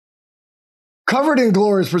Covered in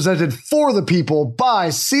Glory is presented for the people by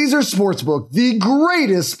Caesar Sportsbook, the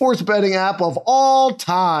greatest sports betting app of all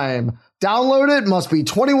time. Download it, must be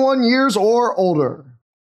 21 years or older.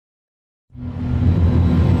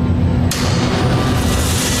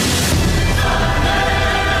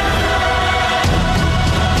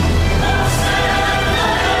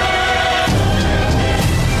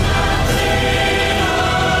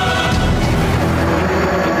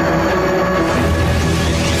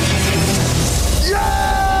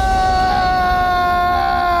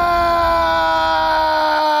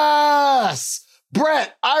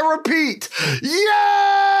 Brett, I repeat, yes!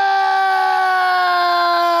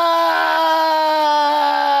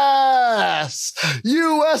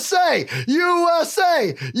 USA,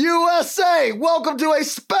 USA, USA! Welcome to a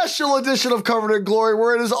special edition of Covered in Glory,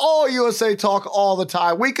 where it is all USA talk all the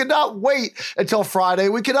time. We could not wait until Friday.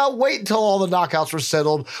 We could not wait until all the knockouts were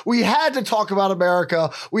settled. We had to talk about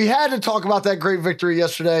America. We had to talk about that great victory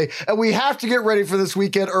yesterday, and we have to get ready for this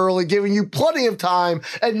weekend early, giving you plenty of time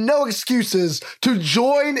and no excuses to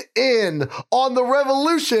join in on the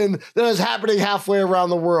revolution that is happening halfway around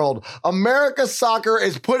the world. America soccer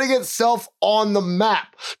is putting itself on the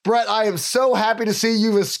map. Brett, I am so happy to see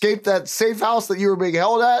you've escaped that safe house that you were being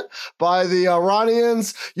held at by the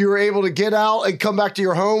Iranians. You were able to get out and come back to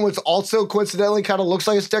your home, which also coincidentally kind of looks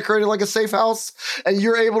like it's decorated like a safe house. And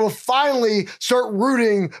you're able to finally start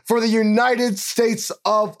rooting for the United States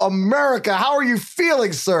of America. How are you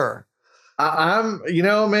feeling, sir?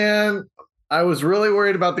 Man, I was really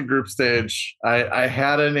worried about the group stage. I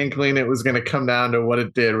had an inkling it was going to come down to what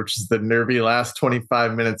it did, which is the nervy last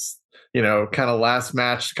 25 minutes, kind of last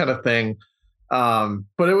match kind of thing.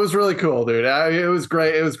 But it was really cool, dude. It was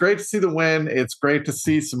great. It was great to see the win. It's great to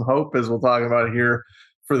see some hope, as we'll talk about here,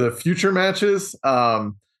 for the future matches.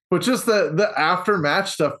 But just the after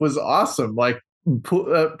match stuff was awesome. Like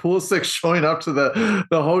Pulisic showing up to the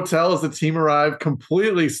hotel as the team arrived,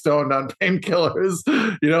 completely stoned on painkillers,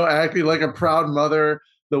 acting like a proud mother.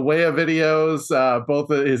 The Weah videos, both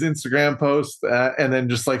his Instagram posts, and then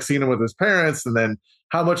just like seeing him with his parents, and then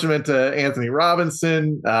how much it meant to Anthony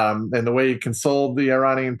Robinson, and the way he consoled the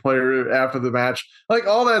Iranian player after the match. Like,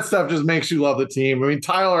 all that stuff just makes you love the team. I mean,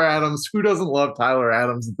 Tyler Adams, who doesn't love Tyler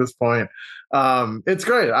Adams at this point? It's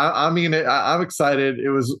great. I'm excited. It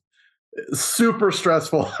was super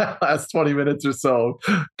stressful last 20 minutes or so.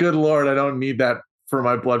 Good Lord, I don't need that for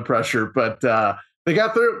my blood pressure, but they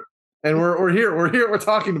got through. And we're here. We're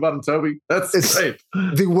talking about him, Toby. It's great.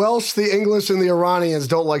 The Welsh, the English, and the Iranians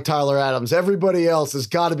don't like Tyler Adams. Everybody else has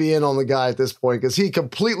got to be in on the guy at this point, because he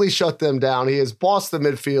completely shut them down. He has bossed the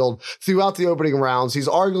midfield throughout the opening rounds. He's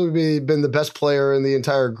arguably been the best player in the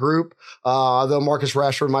entire group, though Marcus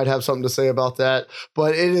Rashford might have something to say about that.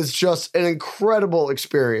 But it is just an incredible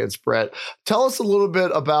experience, Brett. Tell us a little bit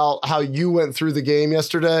about how you went through the game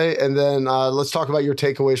yesterday, and then let's talk about your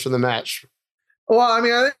takeaways from the match. Well,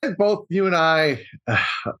 I think both you and I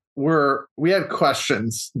we had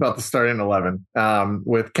questions about the starting 11,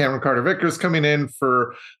 with Cameron Carter-Vickers coming in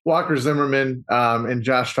for Walker Zimmerman, and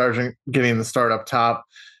Josh Sargent getting the start up top.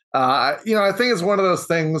 I think it's one of those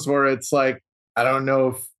things where it's like, I don't know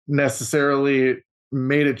if necessarily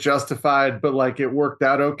made it justified, but like it worked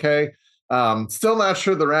out okay. Still not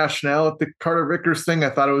sure the rationale at the Carter-Vickers thing. I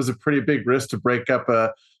thought it was a pretty big risk to break up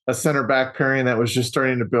a center back pairing that was just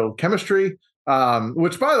starting to build chemistry.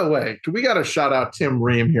 Which, by the way, we got to shout out Tim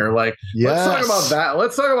Ream here. Like, yes. Let's talk about that.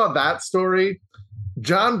 Let's talk about that story.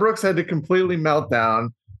 John Brooks had to completely melt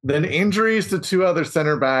down. Then injuries to two other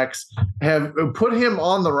center backs have put him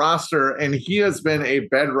on the roster, and he has been a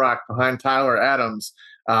bedrock behind Tyler Adams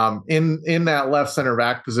in that left center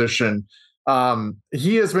back position.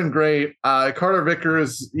 He has been great.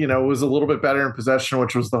 Carter-Vickers, was a little bit better in possession,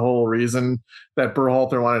 which was the whole reason that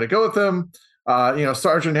Berhalter wanted to go with him.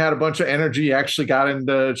 Sargent had a bunch of energy, actually got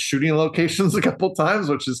into shooting locations a couple times,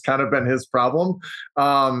 which has kind of been his problem.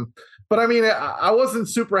 But I wasn't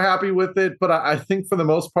super happy with it, but I think for the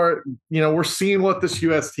most part, we're seeing what this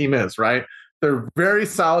U.S. team is, right? They're very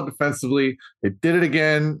solid defensively. They did it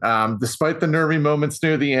again, despite the nervy moments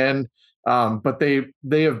near the end. But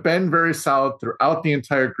they have been very solid throughout the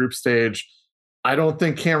entire group stage. I don't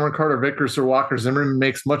think Cameron Carter-Vickers or Walker Zimmerman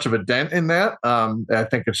makes much of a dent in that. I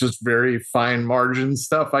think it's just very fine margin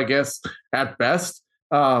stuff, I guess, at best.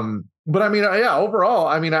 But overall,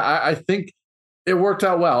 I think it worked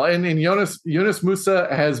out well. And Yunus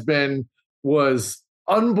Musah was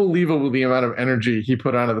unbelievable, the amount of energy he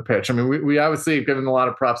put onto the pitch. We obviously have given a lot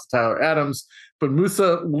of props to Tyler Adams, but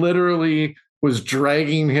Musah literally was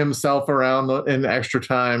dragging himself around in extra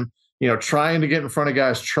time, trying to get in front of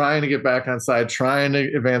guys, trying to get back on side, trying to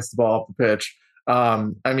advance the ball off the pitch.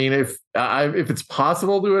 I mean, if it's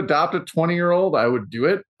possible to adopt a 20-year-old, I would do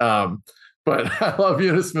it. But I love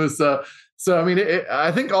Yunus Musa. So, I mean,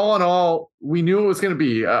 I think all in all, we knew it was going to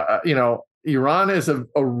be, Iran is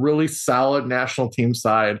a really solid national team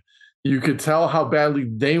side. You could tell how badly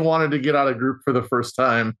they wanted to get out of group for the first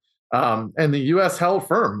time. And the U.S. held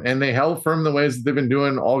firm, and they held firm the ways that they've been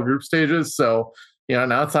doing all group stages. So,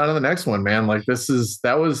 now it's on to the next one, man. Like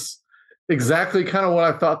that was exactly kind of what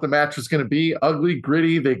I thought the match was going to be. Ugly,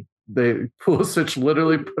 gritty. Pulisic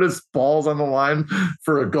literally put his balls on the line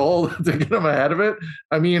for a goal to get him ahead of it.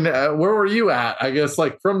 I mean, where were you at? I guess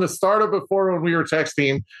like from the start of before when we were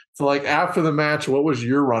texting to like after the match, what was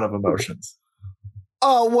your run of emotions?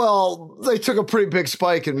 Oh, well, they took a pretty big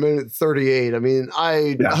spike in minute 38. I mean,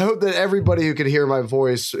 I hope that everybody who could hear my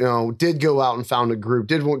voice, did go out and found a group,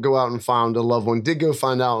 did go out and found a loved one, did go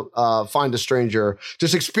find a stranger,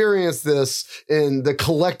 just experience this in the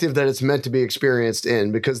collective that it's meant to be experienced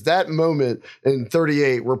in, because that moment in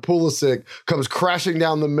 38 where Pulisic comes crashing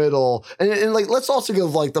down the middle and like, let's also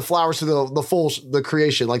give like the flowers to the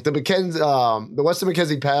creation, like the Weston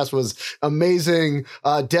McKenzie pass was amazing.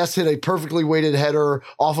 Dest hit a perfectly weighted header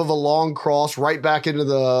off of a long cross right back into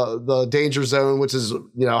the danger zone, which is,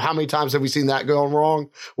 how many times have we seen that going wrong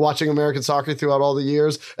watching American soccer throughout all the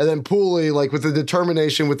years? And then Pooley, like with the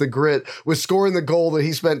determination, with the grit, was scoring the goal that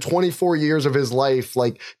he spent 24 years of his life,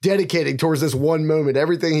 like dedicating towards this one moment.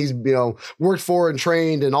 Everything he's, worked for and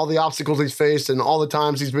trained and all the obstacles he's faced and all the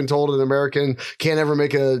times he's been told an American can't ever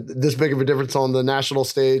make this big of a difference on the national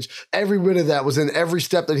stage. Every bit of that was in every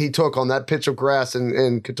step that he took on that pitch of grass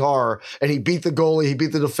in Qatar. And he beat the goalie. He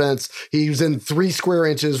beat the defense. He was in 3 square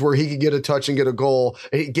inches where he could get a touch and get a goal,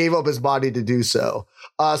 and he gave up his body to do so.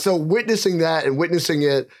 So witnessing that and witnessing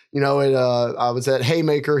it, I was at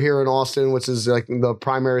Haymaker here in Austin, which is like the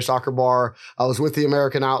primary soccer bar. I was with the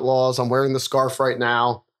American Outlaws. I'm wearing the scarf right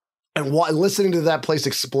now. And listening to that place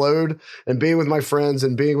explode and being with my friends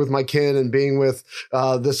and being with my kin and being with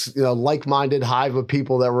this like-minded hive of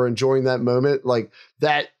people that were enjoying that moment, like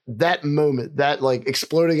that moment, that like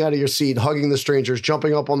exploding out of your seat, hugging the strangers,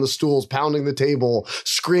 jumping up on the stools, pounding the table,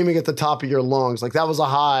 screaming at the top of your lungs, like that was a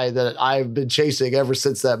high that I've been chasing ever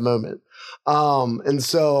since that moment. And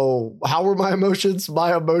so how were my emotions?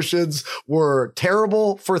 My emotions were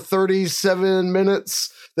terrible for 37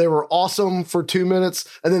 minutes. They were awesome for 2 minutes,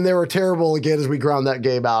 and then they were terrible again as we ground that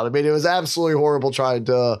game out. I mean, it was absolutely horrible trying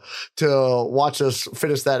to watch us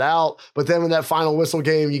finish that out. But then when that final whistle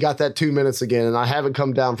game, you got that 2 minutes again, and I haven't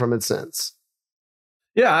come down from it since.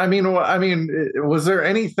 Yeah, I mean, was there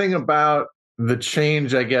anything about the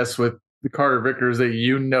change, I guess, with the Carter Vickers that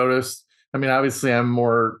you noticed? I mean, obviously, I'm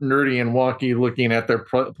more nerdy and wonky looking at their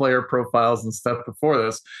player profiles and stuff before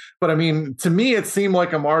this. But I mean, to me, it seemed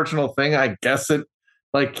like a marginal thing. I guess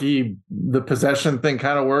the possession thing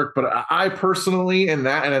kind of worked, but I personally in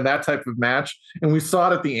that type of match, and we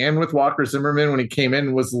saw it at the end with Walker Zimmerman when he came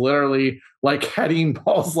in, was literally like heading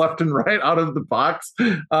balls left and right out of the box.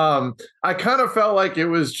 I kind of felt like it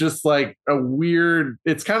was just like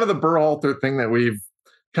it's kind of the Berhalter thing that we've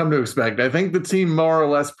come to expect. I think the team more or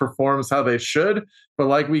less performs how they should, but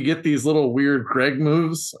like we get these little weird Greg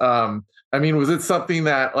moves. I mean, was it something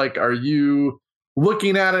that like, are you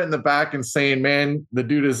looking at it in the back and saying, man, the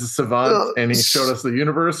dude is a savant and he showed us the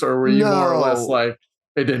universe? Or were you more or less like,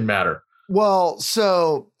 it didn't matter? Well,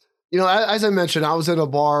 so, as I mentioned, I was in a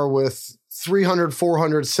bar with 300,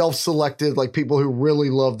 400 self-selected, like people who really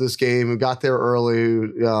love this game, who got there early,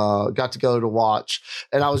 who got together to watch.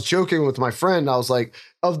 And I was joking with my friend. I was like,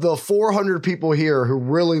 of the 400 people here who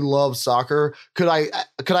really love soccer, could I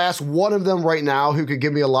ask one of them right now who could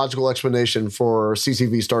give me a logical explanation for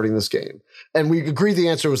CCV starting this game? And we agreed the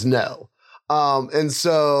answer was no. And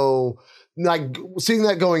so like seeing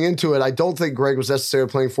that going into it, I don't think Greg was necessarily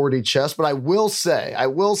playing 4D chess, but I will say,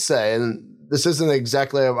 and this isn't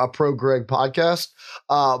exactly a pro Greg podcast,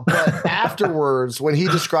 but afterwards, when he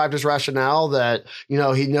described his rationale that, he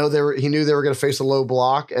knew they were going to face a low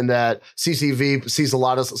block and that CCV sees a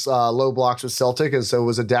lot of low blocks with Celtic and so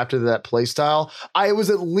was adapted to that play style, I was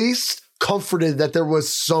at least comforted that there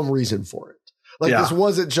was some reason for it. This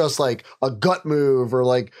wasn't just like a gut move or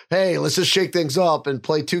like, hey, let's just shake things up and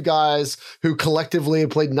play 2 guys who collectively had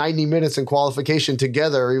played 90 minutes in qualification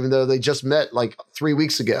together, even though they just met like 3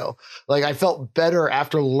 weeks ago. Like I felt better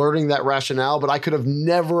after learning that rationale, but I could have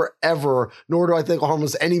never, ever, nor do I think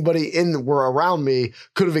almost anybody around me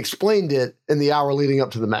could have explained it in the hour leading up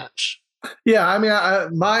to the match. Yeah, I mean,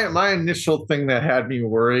 my initial thing that had me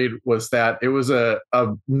worried was that it was a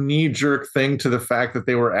knee-jerk thing to the fact that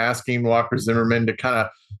they were asking Walker Zimmerman to kind of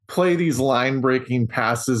play these line-breaking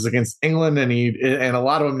passes against England, and a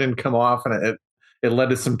lot of them didn't come off, and It led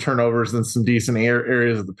to some turnovers and some decent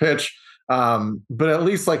areas of the pitch. But at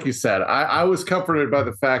least, like you said, I was comforted by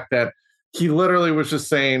the fact that he literally was just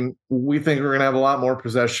saying, we think we're going to have a lot more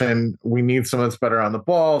possession. We need someone that's better on the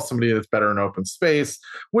ball, somebody that's better in open space,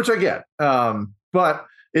 which I get. But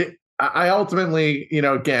I ultimately,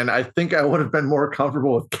 again, I think I would have been more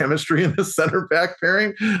comfortable with chemistry in the center back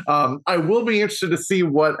pairing. I will be interested to see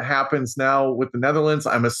what happens now with the Netherlands.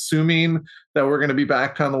 I'm assuming that we're going to be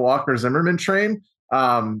back on the Walker Zimmerman train.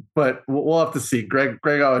 But we'll have to see. Greg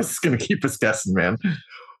always is going to keep us guessing, man.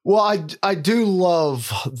 Well, I do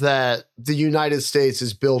love that the United States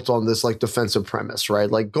is built on this like defensive premise, right?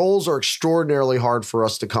 Like goals are extraordinarily hard for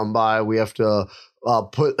us to come by. We have to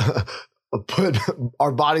put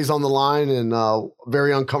our bodies on the line in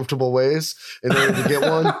very uncomfortable ways in order to get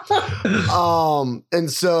one. And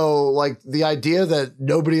so like the idea that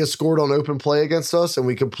nobody has scored on open play against us and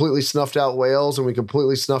we completely snuffed out Wales and we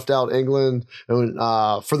completely snuffed out England and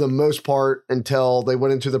for the most part until they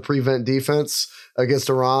went into the prevent defense against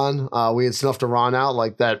Iran. We had snuffed Iran out,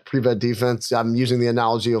 like that prevent defense. I'm using the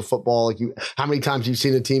analogy of football. Like how many times you've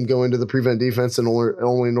seen a team go into the prevent defense and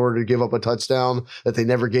only in order to give up a touchdown that they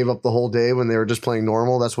never gave up the whole day when they were just playing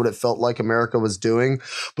normal. That's what it felt like America was doing.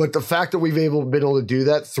 But the fact that we've been able to do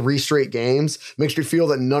that 3 straight games makes me feel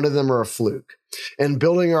that none of them are a fluke. And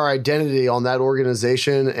building our identity on that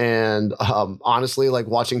organization and honestly, like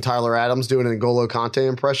watching Tyler Adams do an N'Golo Kante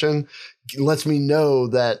impression lets me know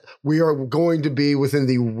that we are going to be within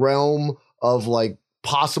the realm of like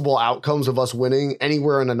possible outcomes of us winning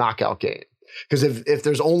anywhere in a knockout game. Because if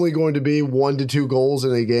there's only going to be 1 to 2 goals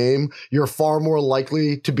in a game, you're far more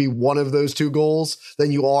likely to be one of those 2 goals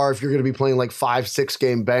than you are if you're going to be playing like 5-6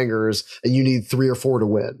 game bangers and you need 3 or 4 to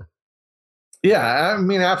win. Yeah, I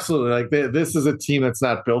mean, absolutely. Like this is a team that's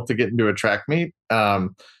not built to get into a track meet.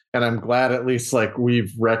 And I'm glad at least like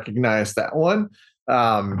we've recognized that one.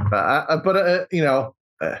 I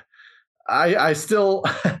still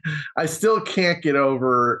I still can't get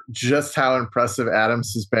over just how impressive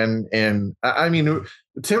Adams has been. I mean,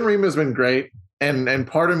 Tim Ream has been great. And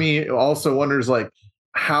part of me also wonders like,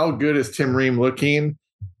 how good is Tim Ream looking?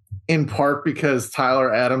 In part because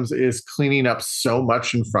Tyler Adams is cleaning up so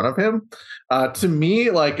much in front of him. To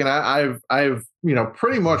me, like, and I've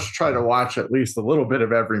pretty much tried to watch at least a little bit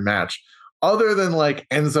of every match, other than like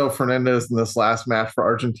Enzo Fernandez in this last match for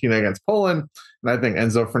Argentina against Poland. And I think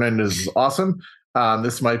Enzo Fernandez is awesome.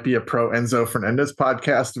 This might be a pro Enzo Fernandez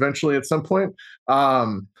podcast eventually at some point.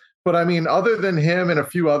 But I mean, other than him and a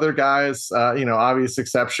few other guys, obvious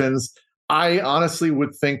exceptions, I honestly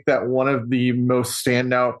would think that one of the most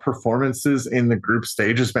standout performances in the group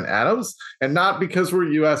stage has been Adams, and not because we're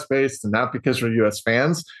US based and not because we're US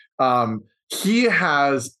fans. He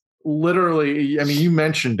has literally, I mean, you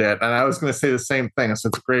mentioned it, and I was going to say the same thing. So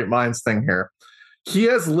it's a great minds thing here. He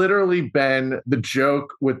has literally been the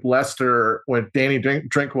joke with Leicester, with Danny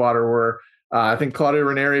Drinkwater, where I think Claudio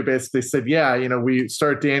Ranieri basically said, yeah, we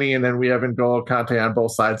start Danny and then we have N'Golo Kante on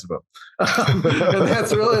both sides of him. And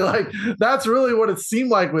that's really what it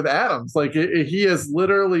seemed like with Adams. Like he has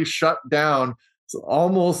literally shut down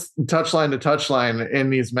almost touchline to touchline in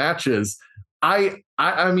these matches. I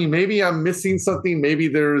mean, maybe I'm missing something. Maybe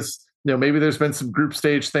there's been some group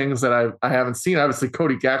stage things that I haven't seen. Obviously,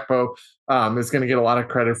 Cody Gakpo is going to get a lot of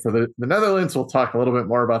credit for the Netherlands. We'll talk a little bit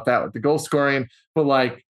more about that with the goal scoring. But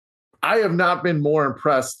like, I have not been more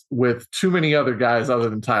impressed with too many other guys other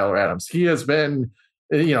than Tyler Adams. He has been,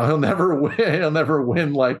 he'll never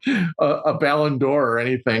win like a Ballon d'Or or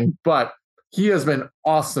anything, but he has been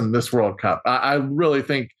awesome this World Cup. I really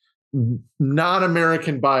think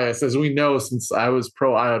non-American bias, as we know, since I was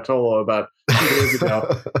pro Ayatollah about 2 days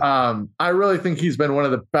ago, I really think he's been one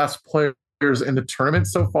of the best players in the tournament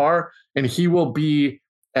so far. And he will be,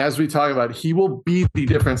 as we talk about, he will be the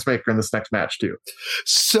difference maker in this next match too.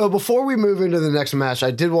 So before we move into the next match,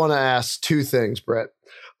 I did want to ask 2 things, Brett.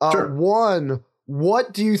 Sure. One,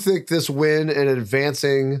 what do you think this win and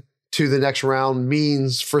advancing to the next round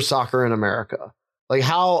means for soccer in America? Like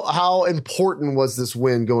how important was this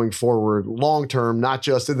win going forward long term, not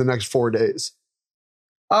just in the next 4 days?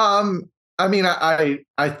 I mean,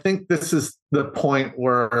 I think this is the point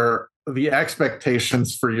where the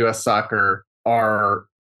expectations for US soccer are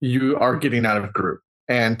you are getting out of group,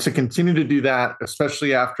 and to continue to do that,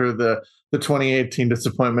 especially after the 2018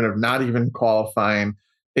 disappointment of not even qualifying,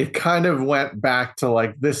 it kind of went back to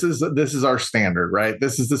like, this is our standard, right?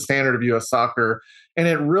 This is the standard of US soccer. And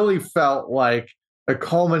it really felt like a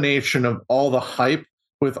culmination of all the hype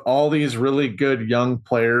with all these really good young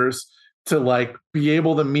players to like be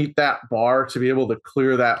able to meet that bar, to be able to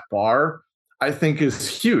clear that bar, I think is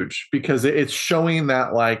huge, because it's showing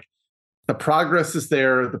that like the progress is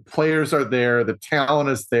there, the players are there, the talent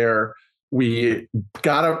is there. We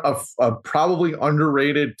got a probably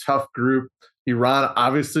underrated tough group. Iran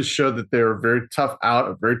obviously showed that they're very tough out,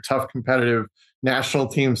 a very tough competitive national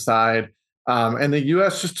team side. And the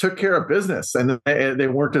U.S. just took care of business, and they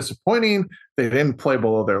weren't disappointing. They didn't play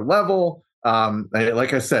below their level.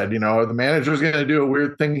 Like I said, the manager's going to do a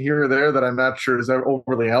weird thing here or there that I'm not sure is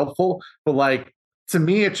overly helpful. But like, to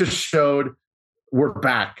me, it just showed we're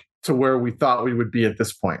back to where we thought we would be at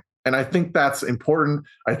this point. And I think that's important.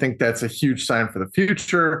 I think that's a huge sign for the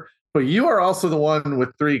future. But you are also the one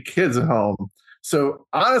with 3 kids at home. So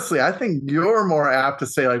honestly, I think you're more apt to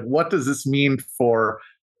say, like, what does this mean for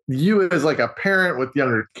you as like a parent with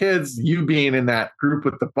younger kids, you being in that group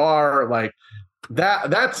with the bar, like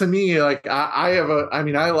that to me, like I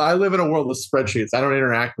live in a world of spreadsheets. I don't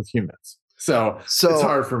interact with humans. So it's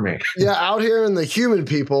hard for me. Yeah, out here in the human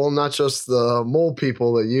people, not just the mole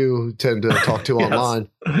people that you tend to talk to yes. online,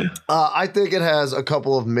 I think it has a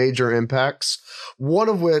couple of major impacts. One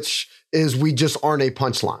of which is we just aren't a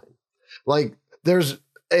punchline. Like there's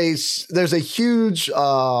a huge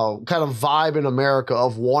kind of vibe in America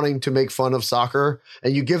of wanting to make fun of soccer,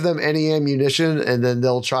 and you give them any ammunition and then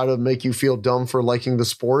they'll try to make you feel dumb for liking the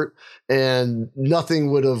sport. And nothing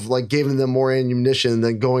would have like given them more ammunition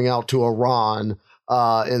than going out to Iran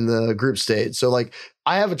in the group stage. So like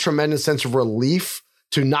I have a tremendous sense of relief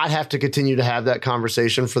to not have to continue to have that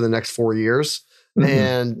conversation for the next 4 years. Mm-hmm.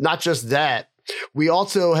 And not just that, we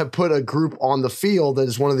also have put a group on the field that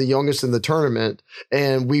is one of the youngest in the tournament,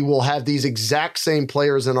 and we will have these exact same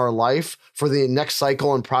players in our life for the next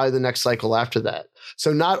cycle and probably the next cycle after that.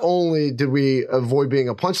 So not only did we avoid being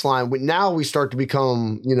a punchline, now we start to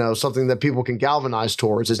become, something that people can galvanize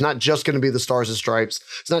towards. It's not just going to be the Stars and Stripes.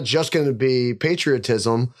 It's not just going to be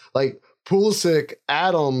patriotism. Like Pulisic,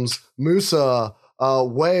 Adams, Musa,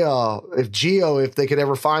 if they could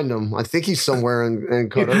ever find him. I think he's somewhere in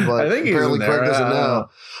Qatar, but I think apparently Craig doesn't know.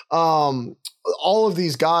 All of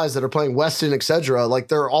these guys that are playing Weston, etc., like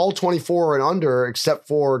they're all 24 and under, except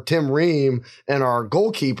for Tim Ream and our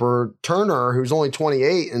goalkeeper Turner, who's only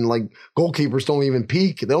 28, and like goalkeepers don't even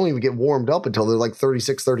peak. They don't even get warmed up until they're like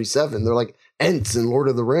 36, 37. They're like Ents in Lord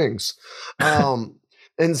of the Rings.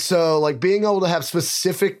 And so like being able to have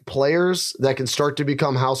specific players that can start to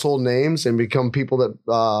become household names and become people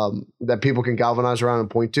that people can galvanize around and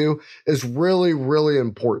point to is really, really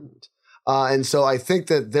important. And so I think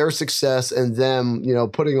that their success and them,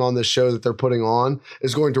 putting on the show that they're putting on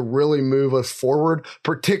is going to really move us forward,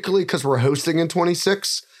 particularly because we're hosting in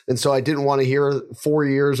 26. And so I didn't want to hear 4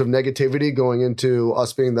 years of negativity going into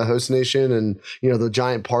us being the host nation and, the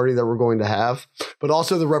giant party that we're going to have, but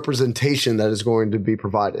also the representation that is going to be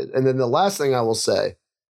provided. And then the last thing I will say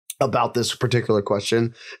about this particular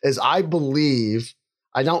question is I believe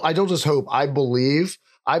this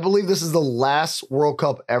is the last World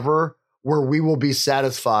Cup ever where we will be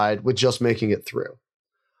satisfied with just making it through.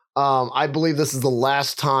 I believe this is the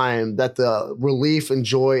last time that the relief and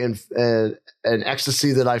joy and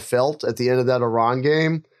ecstasy that I felt at the end of that Iran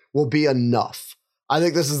game will be enough. I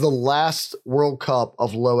think this is the last World Cup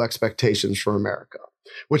of low expectations for America,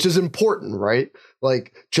 which is important, right?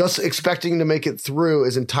 Like just expecting to make it through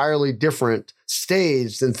is entirely different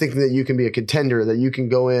stage than thinking that you can be a contender, that you can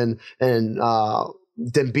go in and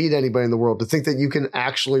then beat anybody in the world, to think that you can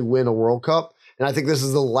actually win a World Cup. And I think this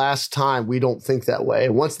is the last time we don't think that way.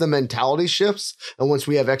 And once the mentality shifts and once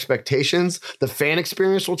we have expectations, the fan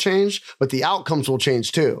experience will change, but the outcomes will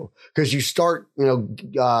change too. Because you start,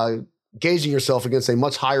 gauging yourself against a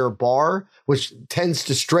much higher bar, which tends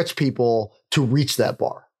to stretch people to reach that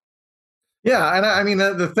bar. Yeah. And I mean,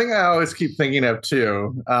 the thing I always keep thinking of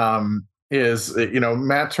too, is,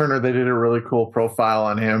 Matt Turner, they did a really cool profile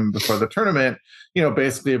on him before the tournament,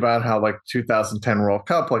 basically about how like 2010 World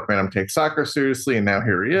Cup, like, man, I'm taking soccer seriously. And now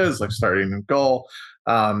here he is, like starting in goal.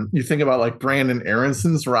 You think about like Brandon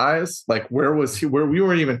Aronson's rise, like where was he, where we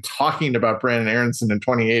weren't even talking about Brandon Aronson in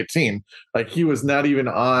 2018. Like he was not even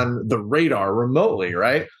on the radar remotely.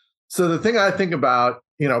 Right. So the thing I think about,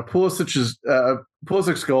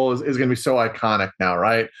 Pulisic's goal is going to be so iconic now,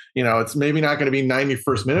 right? It's maybe not going to be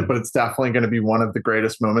 91st minute, but it's definitely going to be one of the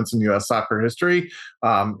greatest moments in U.S. soccer history.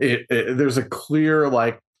 There's a clear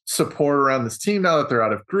like support around this team now that they're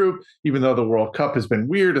out of group, even though the World Cup has been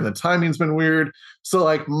weird and the timing's been weird. So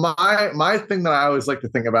like my thing that I always like to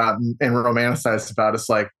think about and romanticize about is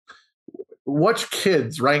like, which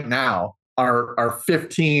kids right now are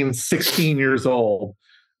 15, 16 years old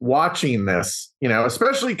watching this,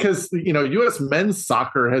 especially because, U.S. men's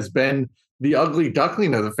soccer has been the ugly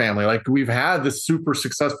duckling of the family. Like we've had this super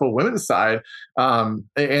successful women's side,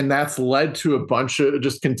 and that's led to a bunch of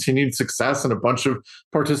just continued success and a bunch of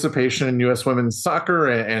participation in U.S. women's soccer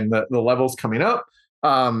and the levels coming up.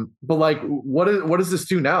 But like, what does this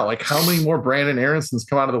do now? Like, how many more Brandon Aronsons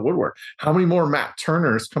come out of the woodwork? How many more Matt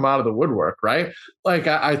Turners come out of the woodwork? Right? Like,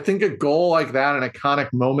 I think a goal like that, an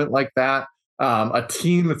iconic moment like that, a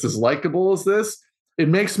team that's as likable as this, it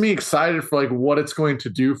makes me excited for like what it's going to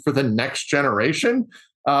do for the next generation.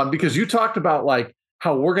 Because you talked about like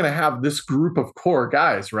how we're going to have this group of core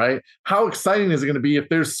guys, right? How exciting is it going to be if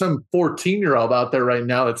there's some 14-year-old out there right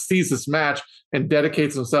now that sees this match and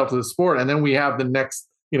dedicates himself to the sport, and then we have the next,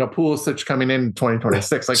 Pulisic coming in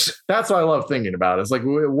 2026. Like that's what I love thinking about. It's like,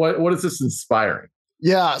 what is this inspiring?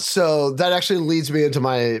 Yeah, so that actually leads me into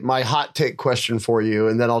my hot take question for you,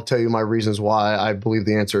 and then I'll tell you my reasons why I believe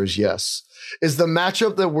the answer is yes. Is the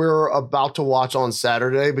matchup that we're about to watch on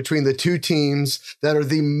Saturday between the two teams that are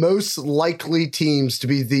the most likely teams to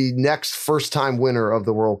be the next first-time winner of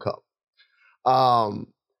the World Cup.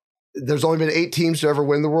 There's only been 8 teams to ever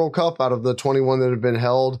win the World Cup out of the 21 that have been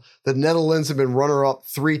held. The Netherlands have been runner-up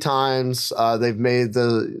 3 times. They've made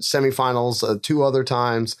the semifinals 2 other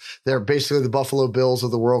times. They're basically the Buffalo Bills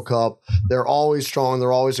of the World Cup. They're always strong.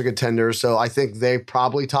 They're always a contender. So I think they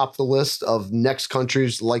probably top the list of next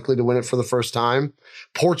countries likely to win it for the first time.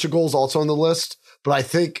 Portugal's also on the list, but I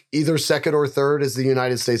think either second or third is the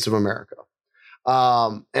United States of America.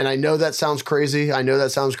 And I know that sounds crazy. I know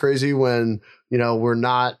that sounds crazy when, we're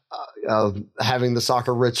not having the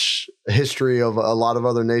soccer rich history of a lot of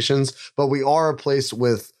other nations, but we are a place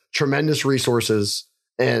with tremendous resources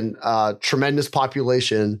and tremendous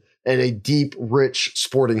population and a deep, rich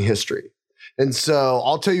sporting history. And so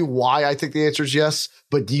I'll tell you why I think the answer is yes,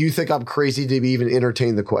 but do you think I'm crazy to even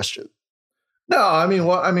entertain the question? No,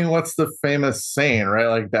 what's the famous saying, right?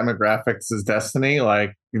 Like demographics is destiny.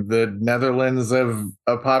 Like the Netherlands have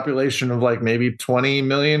a population of like maybe 20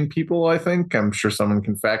 million people, I think. I'm sure someone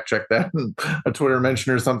can fact check that in a Twitter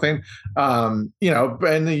mention or something. And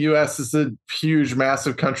the US is a huge,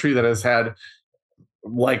 massive country that has had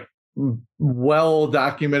like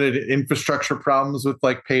well-documented infrastructure problems with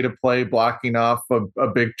like pay-to-play blocking off a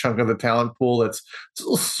big chunk of the talent pool that's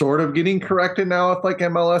still sort of getting corrected now with like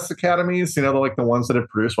MLS academies, like the ones that have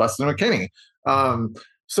produced Weston McKennie.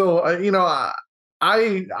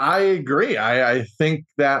 I agree. I think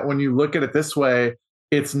that when you look at it this way,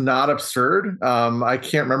 it's not absurd. I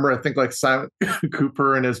can't remember. I think like Simon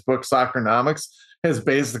Cooper in his book Soccernomics has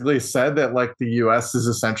basically said that like the U.S. is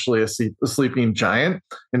essentially a sleeping giant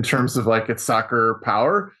in terms of like its soccer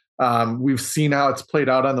power. We've seen how it's played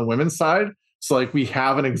out on the women's side. So like we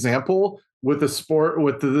have an example with a sport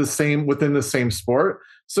within the same sport.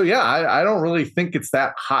 So yeah, I don't really think it's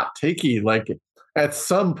that hot takey. Like at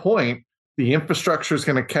some point, the infrastructure is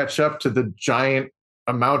going to catch up to the giant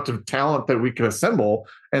amount of talent that we can assemble,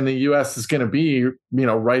 and the U.S. is going to be,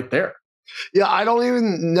 right there. Yeah, I don't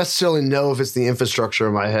even necessarily know if it's the infrastructure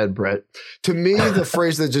in my head, Brett. To me, the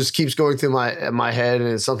phrase that just keeps going through my head, and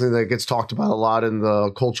it's something that gets talked about a lot in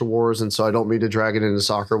the culture wars, and so I don't mean to drag it into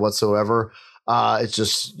soccer whatsoever. It's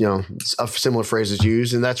just, a similar phrase is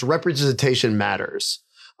used, and that's representation matters.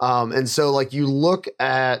 And so, like, you look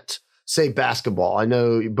at, say, basketball. I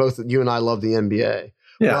know both you and I love the NBA.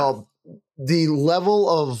 Yeah. Well, the level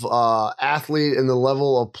of athlete and the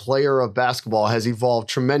level of player of basketball has evolved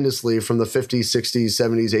tremendously from the 50s, 60s,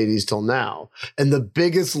 70s, 80s till now. And the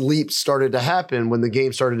biggest leap started to happen when the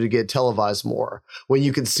game started to get televised more. When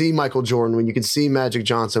you could see Michael Jordan, when you could see Magic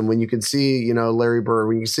Johnson, when you could see, Larry Bird,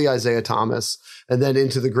 when you could see Isaiah Thomas, and then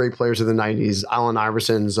into the great players of the 90s. Allen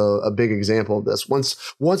Iverson's a big example of this.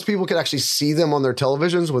 Once people could actually see them on their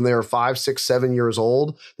televisions when they were 5, 6, 7 years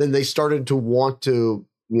old, then they started to want to,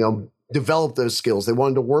 develop those skills. They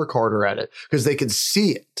wanted to work harder at it because they could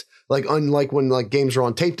see it. Like unlike when like games are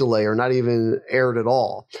on tape delay or not even aired at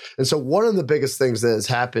all. And so one of the biggest things that has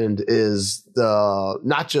happened is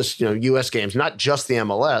not just, US games, not just the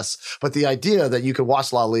MLS, but the idea that you could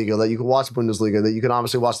watch La Liga, that you could watch Bundesliga, that you can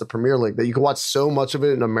obviously watch the Premier League, that you can watch so much of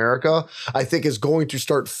it in America, I think is going to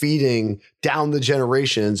start feeding down the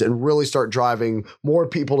generations and really start driving more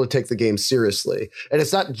people to take the game seriously. And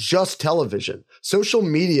it's not just television. Social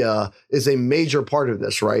media is a major part of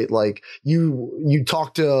this, right? Like you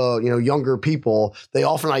talk to, younger people, they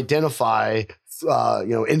often identify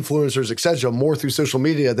influencers, etc., more through social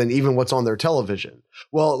media than even what's on their television.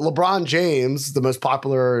 Well, LeBron James, the most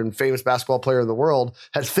popular and famous basketball player in the world,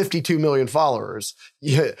 has 52 million followers.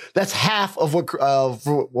 Yeah, that's half of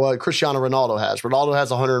what Cristiano Ronaldo has. Ronaldo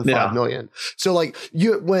has 105 million. So like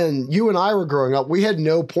when you and I were growing up, we had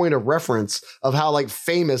no point of reference of how like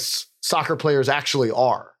famous soccer players actually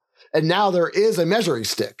are. And now there is a measuring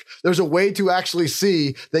stick. There's a way to actually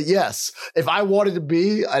see that, yes, if I wanted to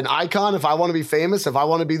be an icon, if I want to be famous, if I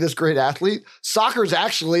want to be this great athlete, soccer is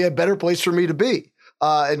actually a better place for me to be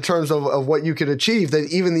in terms of what you can achieve than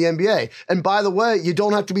even the NBA. And by the way, you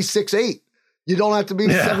don't have to be 6'8". You don't have to be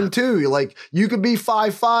 7'2". Like you could be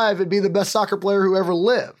 5'5" and be the best soccer player who ever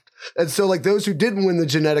lived. And so like those who didn't win the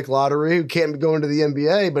genetic lottery, who can't go into the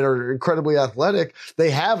NBA, but are incredibly athletic,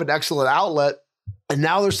 they have an excellent outlet. And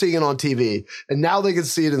now they're seeing it on TV, and now they can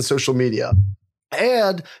see it in social media.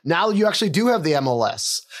 And now you actually do have the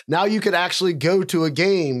MLS. Now you could actually go to a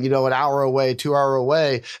game, an hour away, 2 hour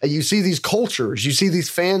away, and you see these cultures, you see these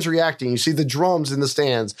fans reacting, you see the drums in the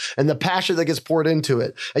stands and the passion that gets poured into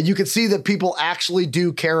it. And you can see that people actually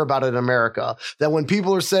do care about it in America. That when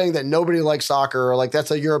people are saying that nobody likes soccer or like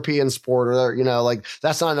that's a European sport or, like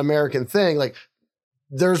that's not an American thing, like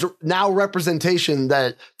there's now representation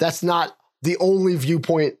that that's not the only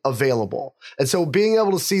viewpoint available. And so being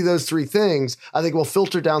able to see those three things, I think will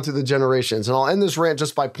filter down through the generations. And I'll end this rant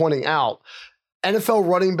just by pointing out NFL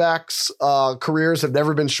running backs' careers have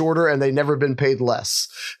never been shorter and they've never been paid less.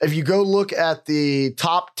 If you go look at the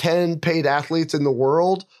top 10 paid athletes in the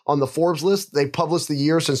world on the Forbes list, they published the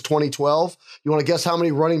year since 2012. You want to guess how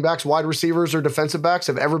many running backs, wide receivers, or defensive backs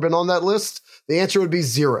have ever been on that list? The answer would be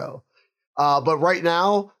 0. But right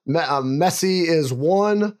now, Messi is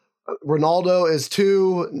 1. Ronaldo is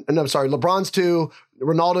 2. No, I'm sorry. LeBron's 2.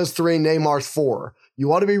 Ronaldo's 3. Neymar's 4. You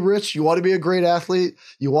want to be rich. You want to be a great athlete.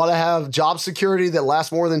 You want to have job security that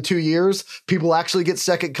lasts more than 2 years. People actually get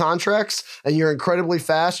second contracts, and you're incredibly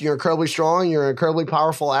fast. You're incredibly strong. You're an incredibly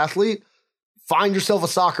powerful athlete. Find yourself a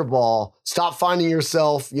soccer ball. Stop finding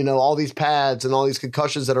yourself, all these pads and all these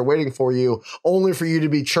concussions that are waiting for you, only for you to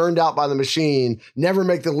be churned out by the machine, never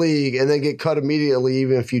make the league, and then get cut immediately,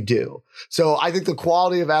 even if you do. So I think the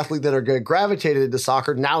quality of athlete that are going to gravitate into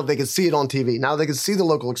soccer, now they can see it on TV. Now they can see the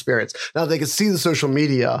local experience. Now they can see the social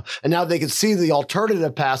media. And now they can see the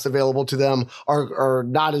alternative paths available to them are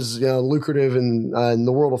not as lucrative in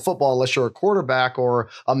the world of football, unless you're a quarterback or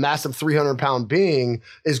a massive 300-pound being,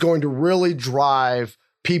 is going to really drive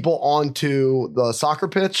people onto the soccer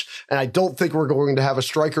pitch. And I don't think we're going to have a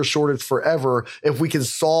striker shortage forever if we can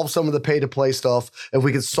solve some of the pay-to-play stuff, if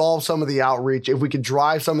we can solve some of the outreach, if we can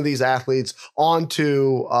drive some of these athletes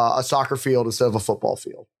onto a soccer field instead of a football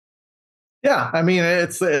field. Yeah, I mean,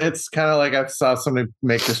 it's kind of like I saw somebody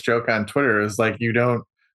make this joke on Twitter. It's like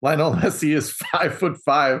Lionel Messi is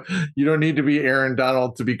 5'5". You don't need to be Aaron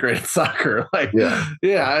Donald to be great at soccer.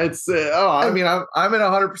 It's I mean, I'm in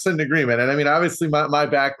 100% agreement. And I mean, obviously my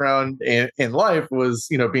background in life was,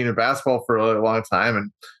 being in basketball for a really long time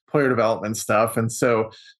and player development stuff. And so,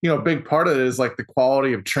 a big part of it is like the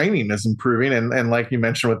quality of training is improving. And like you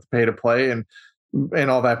mentioned with the pay to play and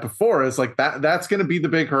all that before, is like that's going to be the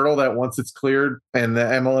big hurdle that once it's cleared and the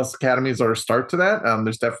MLS academies are a start to that,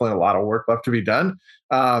 there's definitely a lot of work left to be done.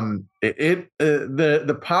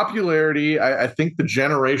 The popularity, I think the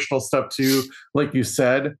generational stuff too, like you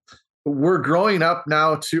said, we're growing up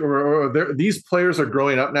now these players are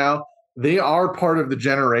growing up now. They are part of the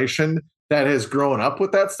generation that has grown up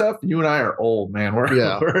with that stuff. You and I are old, man.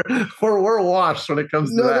 We're washed when it comes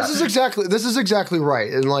to that. This is exactly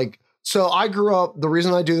right. And like, so I grew up, the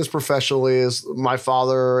reason I do this professionally is my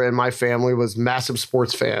father and my family was massive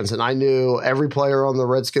sports fans. And I knew every player on the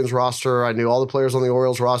Redskins roster. I knew all the players on the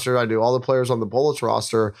Orioles roster. I knew all the players on the Bullets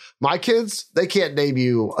roster. My kids, they can't name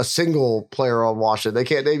you a single player on Washington. They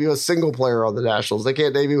can't name you a single player on the Nationals. They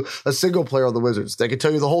can't name you a single player on the Wizards. They can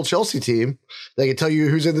tell you the whole Chelsea team. They can tell you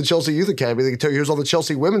who's in the Chelsea Youth Academy. They can tell you who's on the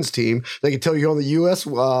Chelsea women's team. They can tell you on the U.S.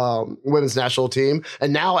 Women's national team.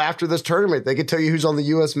 And now after this tournament, they can tell you who's on the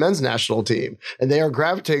U.S. men's national team. And they are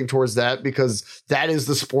gravitating towards that because that is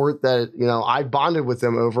the sport that, I bonded with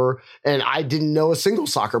them over. And I didn't know a single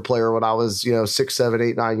soccer player when I was, 6, 7,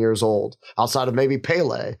 8, 9 years old, outside of maybe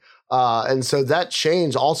Pele. And so that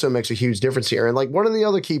change also makes a huge difference here. And like one of the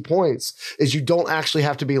other key points is you don't actually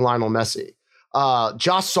have to be Lionel Messi.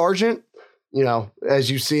 Josh Sargent, as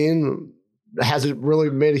you've seen, hasn't really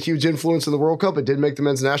made a huge influence in the World Cup. It did make the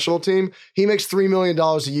men's national team. He makes $3 million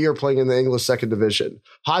a year playing in the English second division.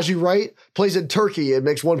 Haji Wright plays in Turkey and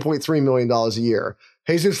makes $1.3 million a year.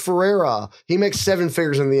 Jesus Ferreira, he makes 7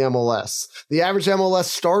 figures in the MLS. The average MLS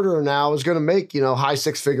starter now is going to make, high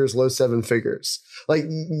 6 figures, low 7 figures. Like,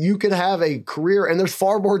 you could have a career, and there's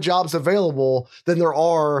far more jobs available than there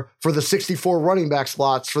are for the 64 running back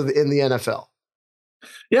slots in the NFL.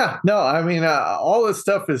 Yeah, no, I mean, all this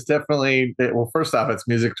stuff is definitely, well, first off, it's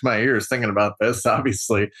music to my ears thinking about this,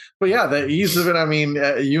 obviously. But yeah, the ease of it, I mean,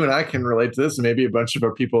 you and I can relate to this, and maybe a bunch of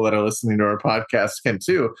our people that are listening to our podcast can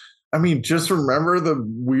too. I mean, just remember the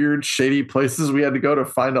weird, shady places we had to go to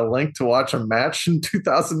find a link to watch a match in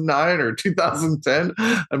 2009 or 2010.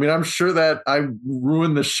 I mean, I'm sure that I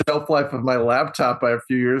ruined the shelf life of my laptop by a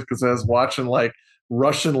few years because I was watching like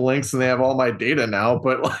Russian links and they have all my data now.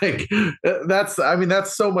 But like,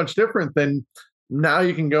 that's so much different than now.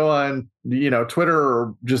 You can go on, Twitter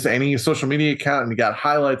or just any social media account and you got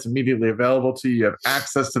highlights immediately available to you. You have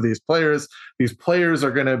access to these players. These players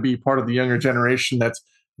are going to be part of the younger generation that's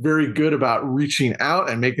very good about reaching out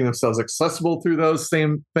and making themselves accessible through those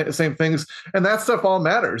same things. And that stuff all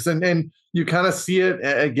matters. And you kind of see it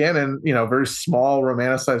again in, very small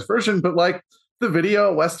romanticized version, but like the video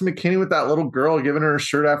of Weston McKennie with that little girl giving her a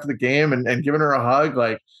shirt after the game and giving her a hug,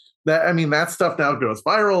 like that. I mean, that stuff now goes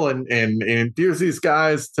viral and endears these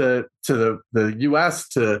guys to the US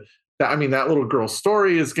that little girl's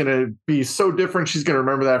story is going to be so different. She's going to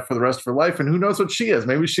remember that for the rest of her life. And who knows what she is?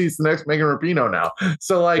 Maybe she's the next Megan Rapinoe now.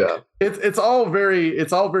 So like, it's all very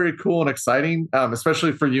cool and exciting,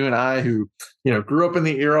 especially for you and I who, grew up in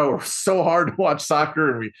the era where it was so hard to watch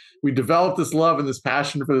soccer and we developed this love and this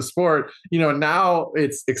passion for the sport. Now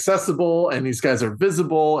it's accessible and these guys are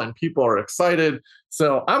visible and people are excited.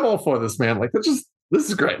 So I'm all for this, man. Like, this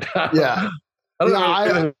is great. Yeah. I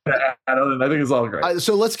think it's all great.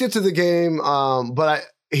 So let's get to the game. But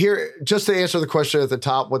just to answer the question at the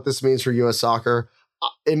top, what this means for U.S. soccer.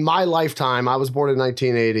 In my lifetime, I was born in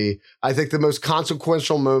 1980. I think the most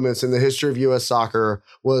consequential moments in the history of U.S. soccer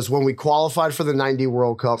was when we qualified for the 90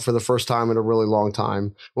 World Cup for the first time in a really long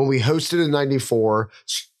time, when we hosted in 94,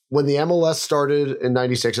 when the MLS started in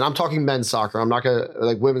 96, and I'm talking men's soccer. I'm not going to,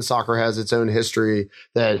 like, women's soccer has its own history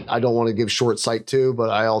that I don't want to give short sight to, but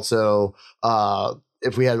I also,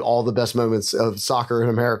 if we had all the best moments of soccer in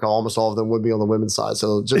America, almost all of them would be on the women's side.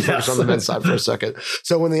 So just focus on the men's side for a second.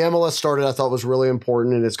 So when the MLS started, I thought it was really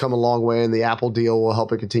important, and it's come a long way, and the Apple deal will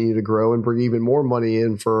help it continue to grow and bring even more money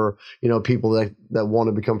in for, people that want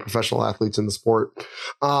to become professional athletes in the sport.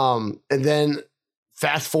 And then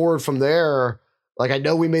fast forward from there, like, I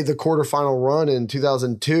know we made the quarterfinal run in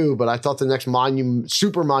 2002, but I thought the next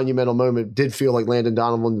super monumental moment did feel like Landon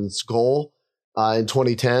Donovan's goal in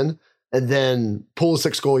 2010, and then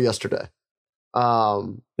Pulisic's goal yesterday.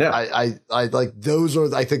 I like, those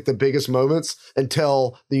are, I think, the biggest moments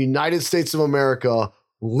until the United States of America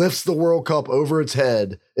lifts the World Cup over its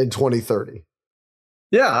head in 2030.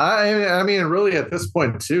 Yeah, I mean, really at this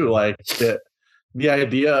point too, like the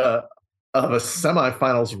idea of a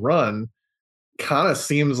semifinals run kind of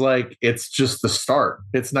seems like it's just the start.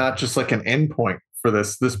 It's not just like an endpoint for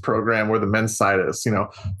this program where the men's side is.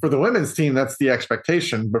 For the women's team, that's the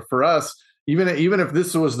expectation. But for us, even if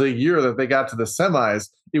this was the year that they got to the semis,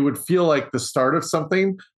 it would feel like the start of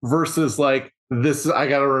something versus like this. I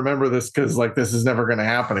got to remember this because like this is never going to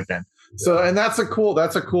happen again. So, and that's a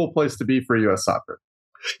cool place to be for U.S. soccer.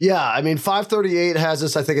 Yeah, I mean, 538 has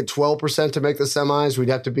us, I think, at 12% to make the semis. We'd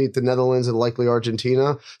have to beat the Netherlands and likely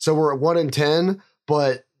Argentina. So we're at 1 in 10,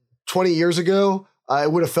 but 20 years ago,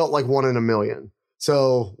 it would have felt like 1 in a million.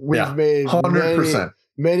 So we've made 100%.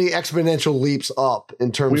 Many exponential leaps up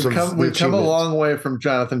in terms of we've come a long way from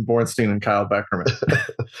Jonathan Bornstein and Kyle Beckerman.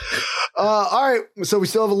 All right, so we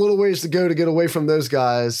still have a little ways to go to get away from those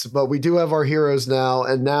guys, but we do have our heroes now,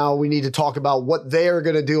 and now we need to talk about what they are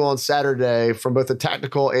going to do on Saturday from both a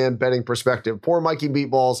tactical and betting perspective. Poor Mikey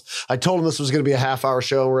Meatballs. I told him this was going to be a half-hour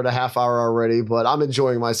show. We're at a half hour already, but I'm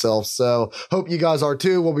enjoying myself, so hope you guys are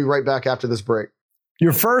too. We'll be right back after this break.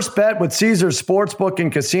 Your first bet with Caesars Sportsbook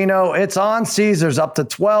and Casino, it's on Caesars up to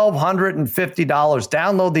 $1,250.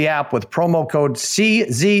 Download the app with promo code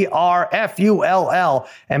CZRFULL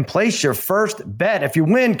and place your first bet. If you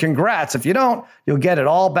win, congrats. If you don't, you'll get it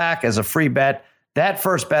all back as a free bet. That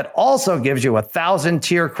first bet also gives you 1,000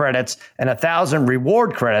 tier credits and 1,000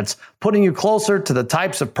 reward credits, putting you closer to the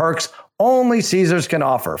types of perks only Caesars can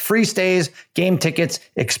offer: free stays, game tickets,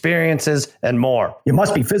 experiences, and more. You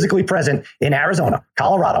must be physically present in Arizona,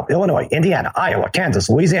 Colorado, Illinois, Indiana, Iowa,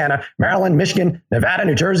 Kansas, Louisiana, Maryland, Michigan, Nevada,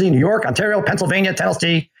 New Jersey, New York, Ontario, Pennsylvania,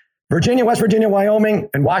 Tennessee, Virginia, West Virginia, Wyoming,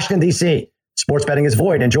 and Washington, D.C. Sports betting is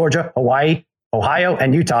void in Georgia, Hawaii, Ohio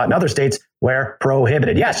and Utah and other states where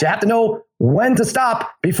prohibited. Yes, you have to know when to stop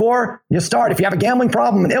before you start. If you have a gambling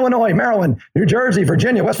problem in Illinois, Maryland, New Jersey,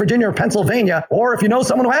 Virginia, West Virginia, or Pennsylvania, or if you know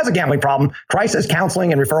someone who has a gambling problem, crisis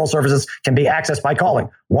counseling and referral services can be accessed by calling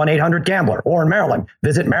 1-800-GAMBLER. Or in Maryland,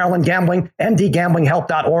 visit Maryland Gambling,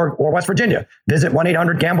 mdgamblinghelp.org, or West Virginia, visit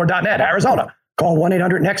 1-800-GAMBLER.net. Arizona, call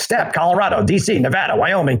 1-800-NEXT-STEP. Colorado, DC, Nevada,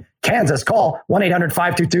 Wyoming, Kansas, call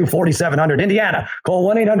 1-800-522-4700. Indiana,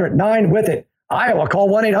 call 1-800-9-WITH-IT. Iowa, call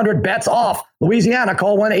 1-800-BETS-OFF. Louisiana,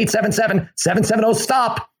 call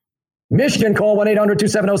 1-877-770-STOP. Michigan, call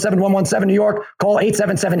 1-800-270-7117. New York, call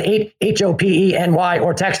 877-8-HOPENY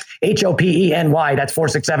or text HOPENY. That's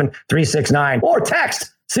 467-369. Or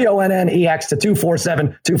text CONNEX to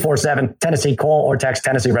 247-247. Tennessee, call or text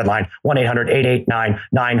Tennessee Redline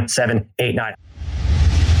 1-800-889-9789.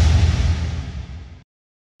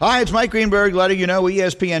 Hi, it's Mike Greenberg letting you know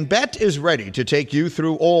ESPN Bet is ready to take you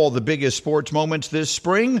through all the biggest sports moments this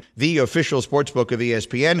spring. The official sportsbook of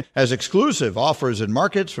ESPN has exclusive offers and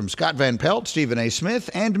markets from Scott Van Pelt, Stephen A. Smith,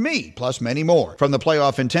 and me, plus many more. From the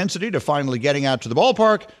playoff intensity to finally getting out to the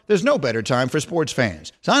ballpark, there's no better time for sports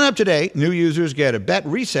fans. Sign up today. New users get a bet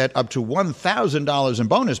reset up to $1,000 in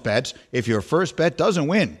bonus bets if your first bet doesn't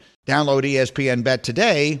win. Download ESPN Bet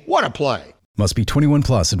today. What a play. Must be 21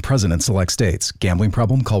 plus and present in select states. Gambling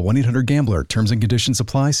problem? Call 1-800-GAMBLER. Terms and conditions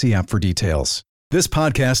apply. See app for details. This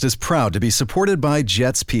podcast is proud to be supported by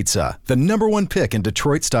Jets Pizza, the #1 pick in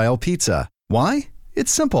Detroit-style pizza. Why?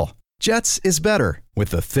 It's simple. Jets is better. With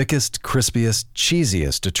the thickest, crispiest,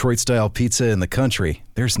 cheesiest Detroit-style pizza in the country,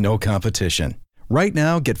 there's no competition. Right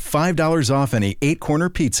now, get $5 off any 8-corner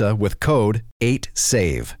pizza with code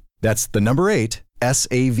 8SAVE. That's the number 8,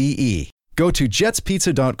 SAVE. Go to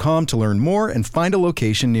jetspizza.com to learn more and find a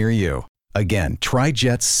location near you. Again, try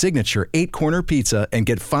Jet's signature 8-corner pizza and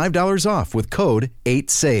get $5 off with code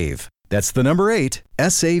 8SAVE. That's the number 8,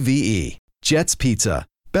 SAVE. Jet's Pizza.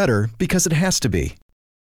 Better because it has to be.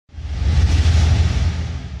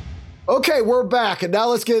 Okay, we're back. And now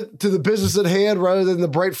let's get to the business at hand rather than the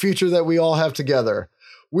bright future that we all have together.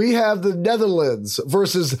 We have the Netherlands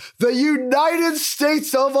versus the United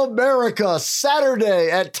States of America, Saturday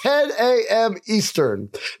at 10 a.m. Eastern.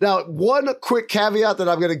 Now, one quick caveat that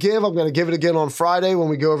I'm going to give it again on Friday when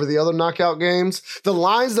we go over the other knockout games. The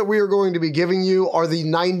lines that we are going to be giving you are the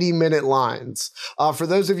 90-minute lines. For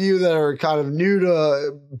those of you that are kind of new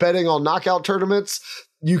to betting on knockout tournaments,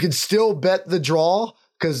 you can still bet the draw,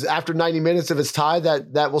 because after 90 minutes, if it's tied,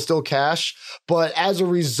 that will still cash. But as a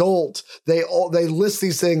result, they list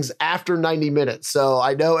these things after 90 minutes. So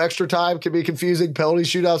I know extra time can be confusing. Penalty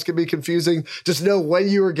shootouts can be confusing. Just know when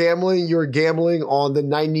you're gambling on the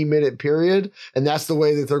 90-minute period. And that's the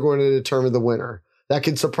way that they're going to determine the winner. That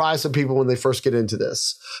can surprise some people when they first get into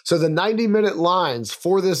this. So the 90-minute lines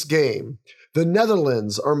for this game, the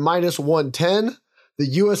Netherlands are minus 110. The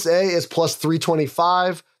USA is plus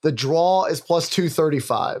 325. The draw is plus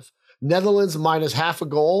 235. Netherlands minus half a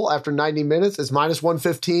goal after 90 minutes is minus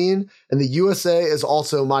 115. And the USA is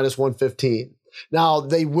also minus 115. Now,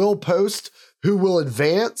 they will post who will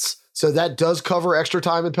advance. So that does cover extra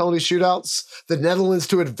time and penalty shootouts. The Netherlands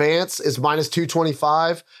to advance is minus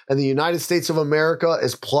 225. And the United States of America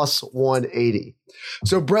is plus 180.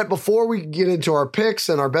 So, Brett, before we get into our picks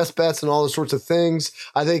and our best bets and all those sorts of things,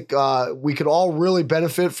 I think we could all really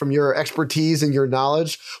benefit from your expertise and your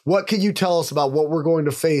knowledge. What can you tell us about what we're going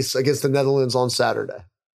to face against the Netherlands on Saturday?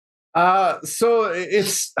 So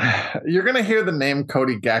you're going to hear the name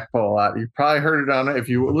Cody Gakpo a lot. You've probably heard it on it. If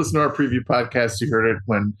you listen to our preview podcast, you heard it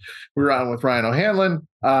when we were on with Ryan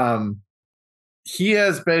O'Hanlon. He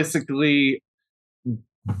has basically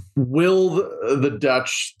willed the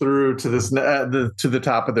Dutch through to this to the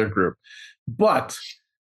top of their group, but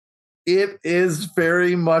it is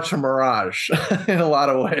very much a mirage in a lot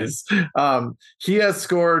of ways. He has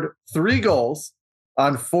scored 3 goals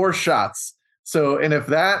on 4 shots. So, and if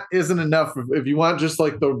that isn't enough, if you want just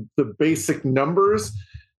like the basic numbers,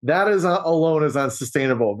 that is alone is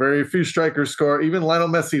unsustainable. Very few strikers score. Even Lionel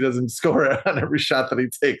Messi doesn't score on every shot that he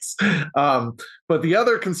takes. But the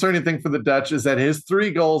other concerning thing for the Dutch is that his 3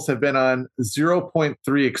 goals have been on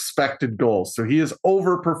 0.3 expected goals. So he is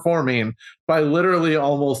overperforming by literally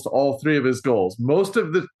almost all 3 of his goals. Most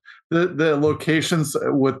of the locations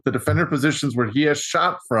with the defender positions where he has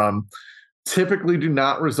shot from typically do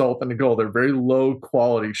not result in a goal. They're very low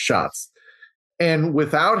quality shots. And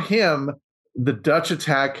without him, the Dutch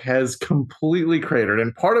attack has completely cratered.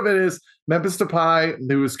 And part of it is Memphis Depay,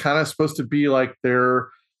 who was kind of supposed to be like their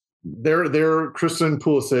Christian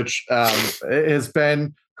Pulisic, has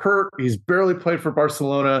been hurt. He's barely played for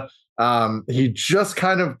Barcelona. He just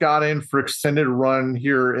kind of got in for extended run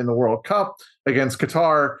here in the World Cup against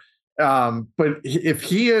Qatar. But if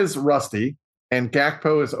he is rusty and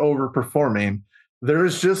Gakpo is overperforming,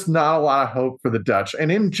 there's just not a lot of hope for the Dutch.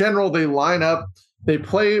 And in general, they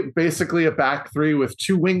play basically a back three with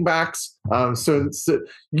two wing backs. So it's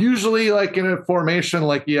usually like in a formation,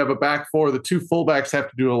 like you have a back four, the two fullbacks have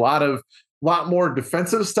to do a lot more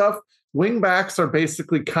defensive stuff. Wing backs are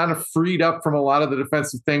basically kind of freed up from a lot of the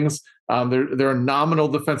defensive things. They're a nominal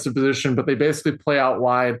defensive position, but they basically play out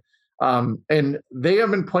wide. And they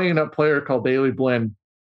have been playing a player called Daley Blind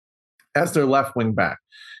as their left wing back.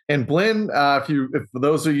 And Blind, if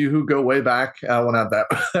those of you who go way back, well, not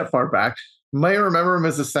that far back, may remember him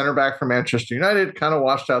as a center back for Manchester United, kind of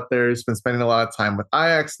washed out there. He's been spending a lot of time with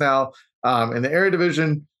Ajax now in the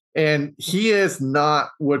Eredivisie. And he is not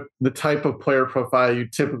what the type of player profile you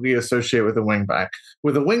typically associate with a wingback.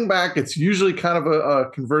 With a wingback, it's usually kind of a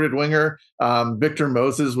converted winger. Victor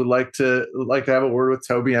Moses would like to have a word with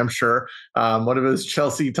Toby, I'm sure. One of his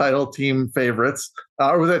Chelsea title team favorites.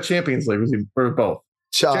 Or was that Champions League? Was he or both?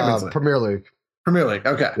 Premier League. Premier League.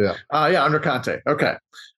 Okay. Yeah. Under Conte. Okay.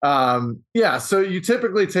 So you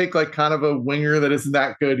typically take like kind of a winger that isn't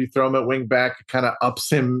that good. You throw him at wing back, it kind of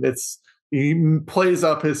ups him. He plays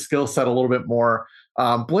up his skill set a little bit more.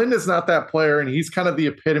 Blind is not that player, and he's kind of the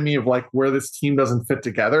epitome of like where this team doesn't fit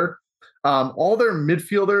together. All their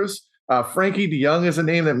midfielders, Frankie de Jong is a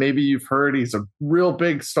name that maybe you've heard. He's a real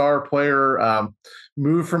big star player.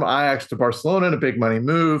 Moved from Ajax to Barcelona in a big money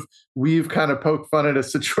move. We've kind of poked fun at a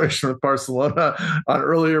situation with Barcelona on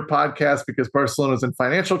earlier podcasts because Barcelona's in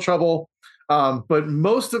financial trouble. But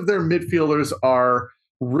most of their midfielders are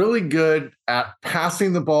really good at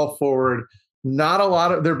passing the ball forward.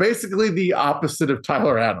 They're basically the opposite of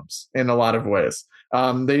Tyler Adams in a lot of ways.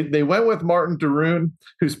 They went with Martin de Roon,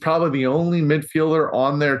 who's probably the only midfielder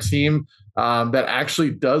on their team that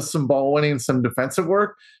actually does some ball winning, some defensive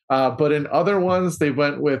work. But in other ones, they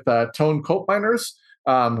went with Toon Koopmeiners.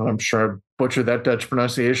 I'm sure I butchered that Dutch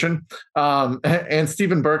pronunciation. And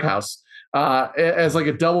Steven Berghuis as like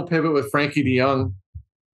a double pivot with Frankie de Jong,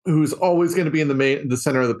 who's always going to be in the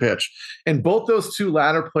center of the pitch. And both those two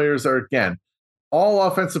latter players are, again, all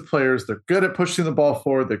offensive players. They're good at pushing the ball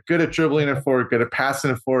forward. They're good at dribbling it forward, good at passing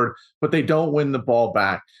it forward, but they don't win the ball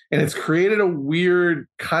back. And it's created a weird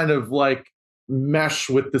kind of like mesh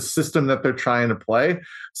with the system that they're trying to play.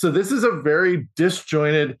 So this is a very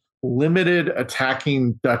disjointed, limited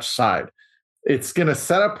attacking Dutch side. It's going to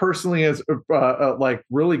set up personally as like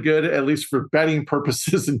really good, at least for betting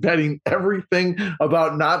purposes and betting everything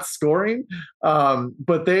about not scoring.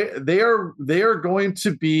 But they are going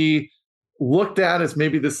to be looked at as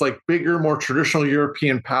maybe this like bigger, more traditional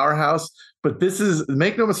European powerhouse. But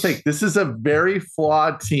make no mistake, this is a very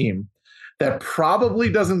flawed team that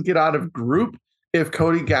probably doesn't get out of group if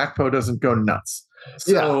Cody Gakpo doesn't go nuts.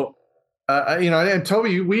 So, and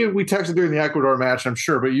Toby, we texted during the Ecuador match, I'm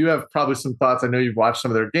sure, but you have probably some thoughts. I know you've watched some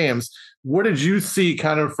of their games. What did you see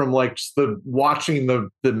kind of from like just watching the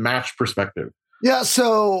match perspective? Yeah,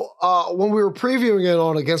 so when we were previewing it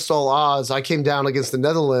on Against All Odds, I came down against the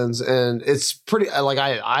Netherlands, and it's pretty like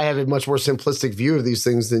I have a much more simplistic view of these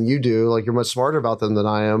things than you do. Like you're much smarter about them than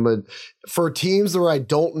I am. But for teams where I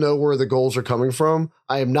don't know where the goals are coming from,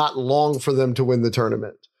 I am not long for them to win the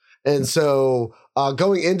tournament. And so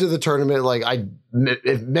going into the tournament, like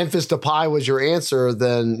if Memphis Depay was your answer,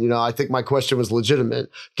 then, I think my question was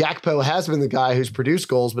legitimate. Gakpo has been the guy who's produced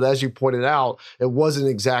goals, but as you pointed out, it wasn't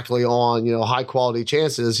exactly on, high quality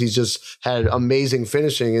chances. He's just had amazing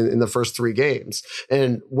finishing in the first 3 games.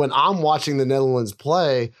 And when I'm watching the Netherlands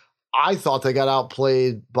play, I thought they got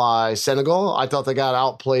outplayed by Senegal. I thought they got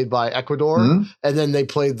outplayed by Ecuador. Mm-hmm. And then they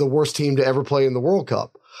played the worst team to ever play in the World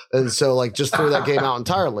Cup. And so just throw that game out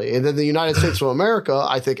entirely. And then the United States of America,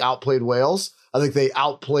 I think, outplayed Wales. I think they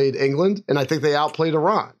outplayed England, and I think they outplayed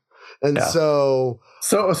Iran. And so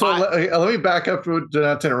let me back up to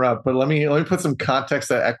not to interrupt, but let me put some context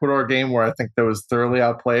to that Ecuador game where I think that was thoroughly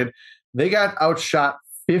outplayed. They got outshot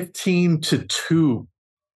 15-2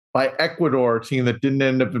 by Ecuador, a team that didn't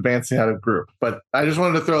end up advancing out of group. But I just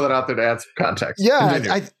wanted to throw that out there to add some context. Yeah,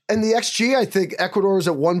 and the XG, I think Ecuador is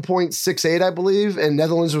at 1.68, I believe, and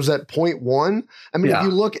Netherlands was at 0.1. I mean,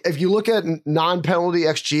 if you look at non-penalty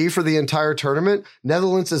XG for the entire tournament,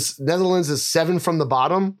 Netherlands is 7 from the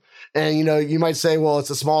bottom. And, you might say, well,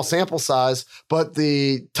 it's a small sample size, but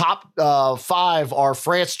the top 5 are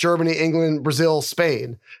France, Germany, England, Brazil,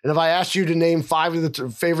 Spain. And if I asked you to name 5 of the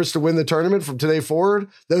favorites to win the tournament from today forward,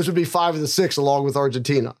 those would be 5 of the 6 along with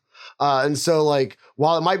Argentina. And so, like,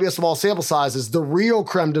 while it might be a small sample sizes, the real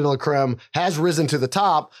creme de la creme has risen to the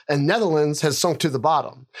top and Netherlands has sunk to the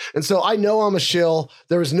bottom. And so I know I'm a shill.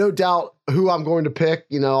 There is no doubt who I'm going to pick.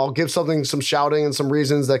 You know, I'll give something some shouting and some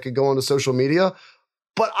reasons that could go into social media.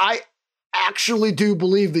 But I actually do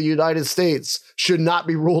believe the United States should not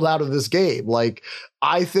be ruled out of this game. Like,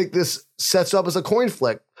 I think this sets up as a coin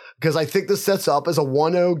flip, because I think this sets up as a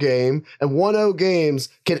 1-0 game, and 1-0 games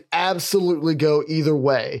can absolutely go either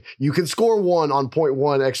way. You can score 1 on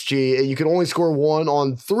 0.1 XG, and you can only score 1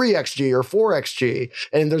 on 3 XG or 4 XG.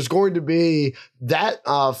 And there's going to be that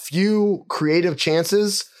few creative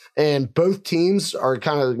chances, and both teams are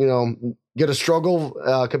kind of, you know, going to struggle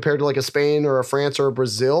compared to like a Spain or a France or a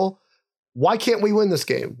Brazil. Why can't we win this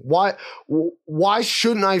game? Why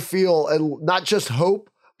shouldn't I feel not just hope,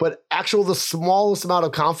 but the smallest amount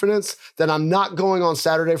of confidence that I'm not going on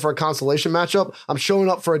Saturday for a consolation matchup? I'm showing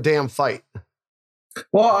up for a damn fight.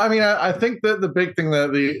 Well, I mean, I think that the big thing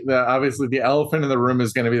that the obviously the elephant in the room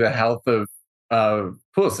is going to be the health of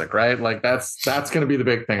Pulisic, right? Like that's going to be the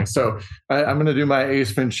big thing. So I'm going to do my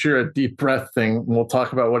Ace Ventura deep breath thing. And we'll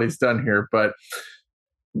talk about what he's done here, but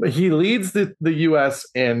he leads the U.S.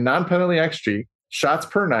 in non-penalty XG, shots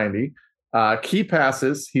per 90, key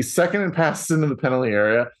passes. He's second in passes into the penalty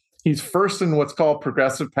area. He's first in what's called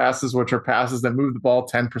progressive passes, which are passes that move the ball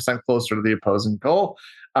 10% closer to the opposing goal.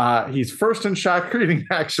 He's first in shot creating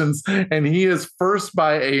actions, and he is first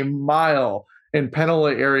by a mile in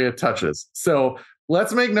penalty area touches. So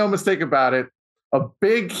let's make no mistake about it. A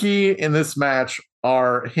big key in this match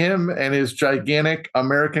are him and his gigantic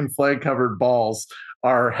American flag covered balls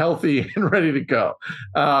are healthy and ready to go.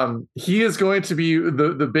 He is going to be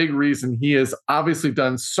the big reason. He has obviously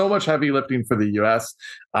done so much heavy lifting for the U.S.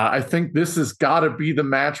 I think this has got to be the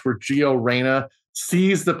match where Gio Reyna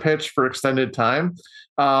sees the pitch for extended time.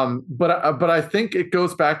 But I think it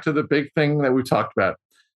goes back to the big thing that we talked about.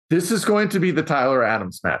 This is going to be the Tyler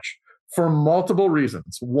Adams match for multiple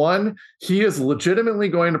reasons. One, he is legitimately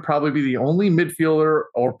going to probably be the only midfielder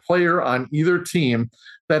or player on either team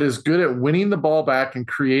that is good at winning the ball back and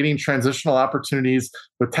creating transitional opportunities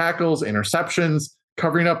with tackles, interceptions,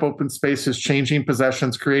 covering up open spaces, changing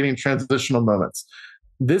possessions, creating transitional moments.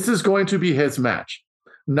 This is going to be his match,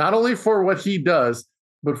 not only for what he does,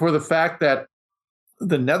 but for the fact that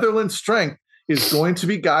the Netherlands' strength is going to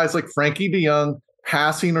be guys like Frankie de Jong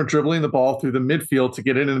passing or dribbling the ball through the midfield to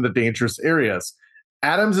get it into the dangerous areas.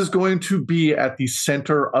 Adams is going to be at the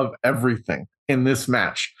center of everything in this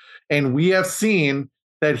match. And we have seen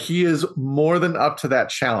that he is more than up to that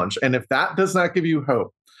challenge. And if that does not give you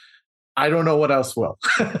hope, I don't know what else will.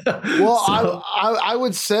 Well, so, I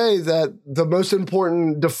would say that the most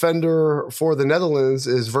important defender for the Netherlands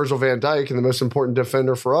is Virgil van Dijk, and the most important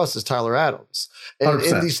defender for us is Tyler Adams. And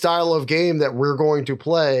 100%. In the style of game that we're going to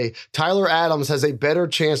play, Tyler Adams has a better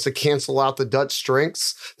chance to cancel out the Dutch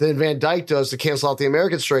strengths than Van Dijk does to cancel out the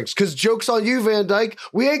American strengths. Because joke's on you, Van Dijk.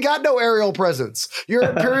 We ain't got no aerial presence. Your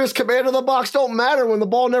imperious command of the box don't matter when the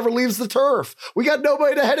ball never leaves the turf. We got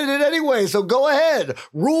nobody to head it in anyway, so go ahead.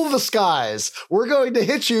 Rule the sky. We're going to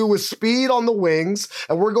hit you with speed on the wings,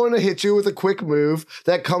 and we're going to hit you with a quick move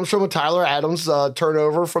that comes from a Tyler Adams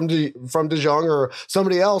turnover from De Jong or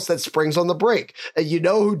somebody else that springs on the break. And you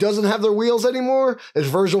know who doesn't have their wheels anymore? Is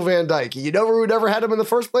Virgil van Dijk. You know who never had him in the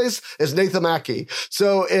first place? Is Nathan Ake.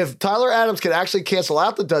 So if Tyler Adams can actually cancel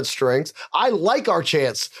out the Dutch strengths, I like our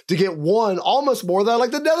chance to get one almost more than I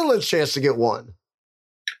like the Netherlands' chance to get one.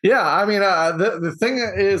 Yeah, I mean, the thing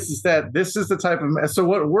is that this is the type of... So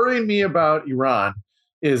what worried me about Iran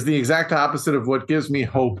is the exact opposite of what gives me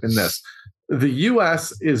hope in this. The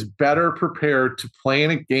U.S. is better prepared to play in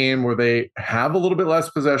a game where they have a little bit less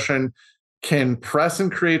possession, can press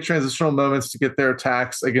and create transitional moments to get their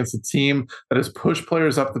attacks against a team that has pushed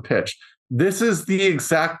players up the pitch. This is the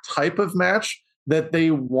exact type of match that they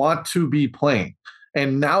want to be playing.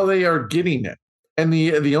 And now they are getting it. And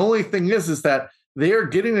the only thing is that they are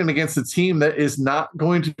getting it against a team that is not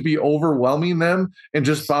going to be overwhelming them and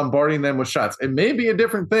just bombarding them with shots. It may be a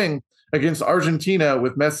different thing against Argentina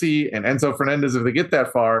with Messi and Enzo Fernandez if they get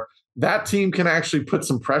that far. That team can actually put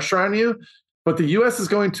some pressure on you, but the U.S. is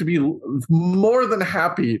going to be more than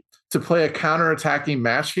happy to play a counterattacking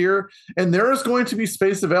match here, and there is going to be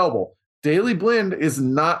space available. Daley Blind is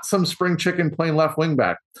not some spring chicken playing left wing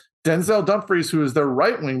back. Denzel Dumfries, who is their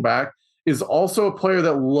right wing back, is also a player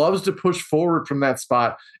that loves to push forward from that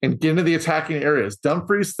spot and get into the attacking areas.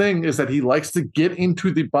 Dumfries' thing is that he likes to get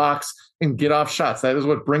into the box and get off shots. That is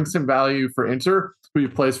what brings him value for Inter, who he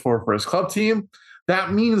plays for his club team.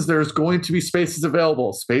 That means there's going to be spaces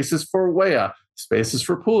available, spaces for Weah, spaces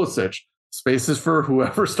for Pulisic, spaces for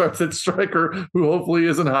whoever starts at striker, who hopefully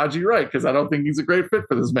isn't Haji Wright, because I don't think he's a great fit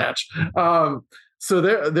for this match. So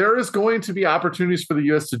there is going to be opportunities for the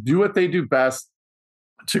U.S. to do what they do best,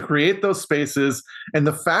 to create those spaces. And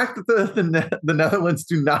the fact that the Netherlands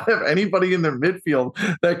do not have anybody in their midfield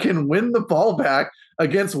that can win the ball back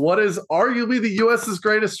against what is arguably the U.S.'s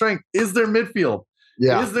greatest strength is their midfield.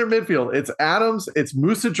 Yeah. Is their midfield. It's Adams, it's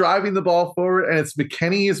Musa driving the ball forward, and it's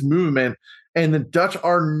McKennie's movement. And the Dutch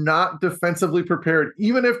are not defensively prepared,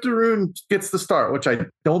 even if De Roon gets the start, which I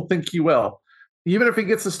don't think he will. Even if he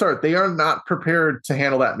gets the start, they are not prepared to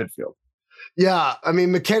handle that midfield. Yeah, I mean,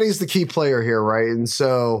 McKennie's the key player here, right? And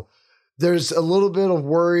so there's a little bit of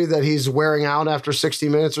worry that he's wearing out after 60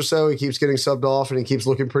 minutes or so. He keeps getting subbed off and he keeps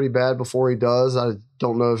looking pretty bad before he does. I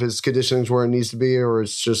don't know if his conditioning's where it needs to be or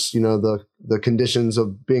it's just, the conditions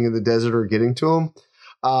of being in the desert are getting to him.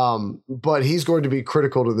 But he's going to be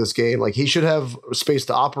critical to this game. Like, he should have space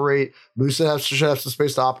to operate. Musa should have some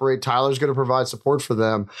space to operate. Tyler's going to provide support for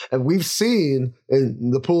them. And we've seen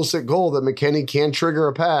in the Pulisic goal that McKennie can trigger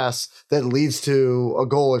a pass that leads to a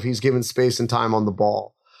goal if he's given space and time on the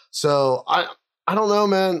ball. So I don't know,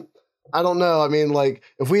 man. I don't know. I mean, like,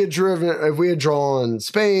 if we had drawn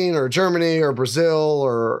Spain or Germany or Brazil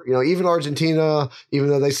or, even Argentina, even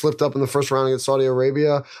though they slipped up in the first round against Saudi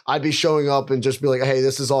Arabia, I'd be showing up and just be like, hey,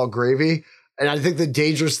 this is all gravy. And I think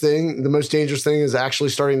the most dangerous thing is actually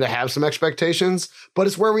starting to have some expectations, but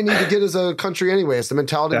it's where we need to get as a country anyway. It's the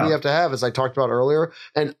mentality we have to have, as I talked about earlier.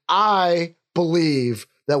 And I believe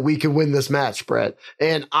that we can win this match, Brett.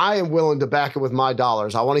 And I am willing to back it with my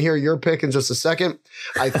dollars. I want to hear your pick in just a second.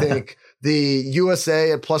 I think the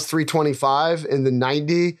USA at plus 325 in the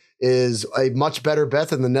 90 is a much better bet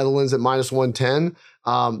than the Netherlands at minus 110.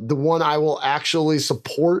 The one I will actually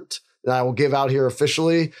support that I will give out here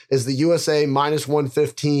officially is the USA minus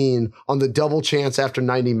 115 on the double chance after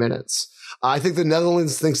 90 minutes. I think the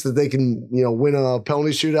Netherlands thinks that they can, win a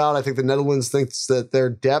penalty shootout. I think the Netherlands thinks that their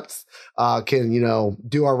depth can,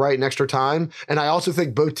 do all right in extra time. And I also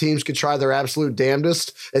think both teams could try their absolute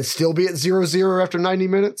damnedest and still be at 0-0 after 90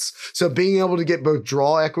 minutes. So being able to get both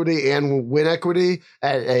draw equity and win equity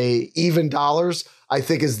at a even dollars, I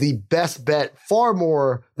think is the best bet, far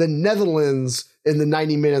more than Netherlands in the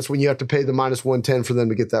 90 minutes when you have to pay the minus 110 for them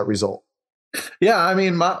to get that result. Yeah, I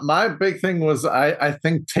mean, my big thing was I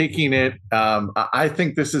think taking it. I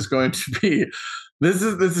think this is going to be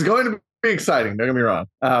exciting. Don't get me wrong.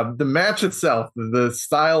 The match itself, the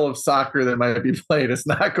style of soccer that might be played, is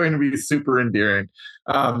not going to be super endearing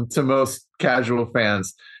to most casual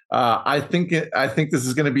fans. I think this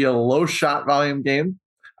is going to be a low shot volume game.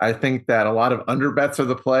 I think that a lot of under bets are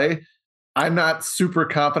the play. I'm not super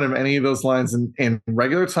confident of any of those lines in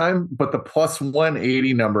regular time, but the plus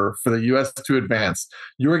 180 number for the U.S. to advance,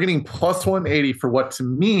 you are getting plus 180 for what to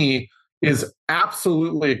me is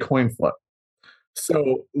absolutely a coin flip.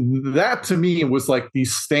 So that to me was like the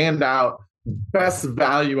standout best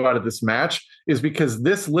value out of this match, is because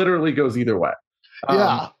this literally goes either way.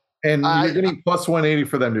 And you're getting plus 180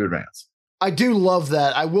 for them to advance. I do love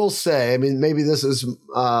that. I will say, I mean, maybe this is,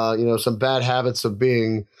 some bad habits of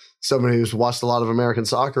being somebody who's watched a lot of American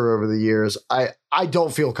soccer over the years. I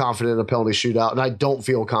don't feel confident in a penalty shootout, and I don't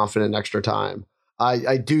feel confident in extra time.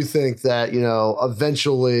 I do think that,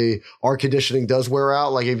 eventually our conditioning does wear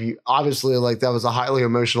out. Like, if you obviously, like, that was a highly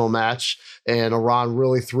emotional match and Iran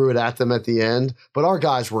really threw it at them at the end, but our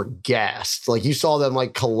guys were gassed. Like, you saw them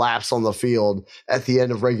like collapse on the field at the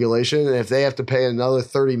end of regulation. And if they have to pay another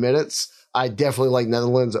 30 minutes, I definitely like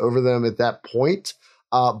Netherlands over them at that point.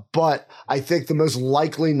 But I think the most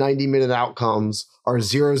likely 90-minute outcomes are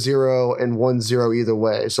 0-0 and 1-0 either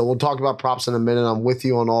way. So we'll talk about props in a minute. I'm with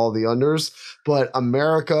you on all the unders. But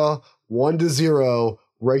America 1-0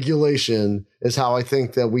 regulation is how I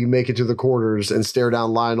think that we make it to the quarters and stare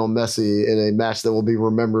down Lionel Messi in a match that will be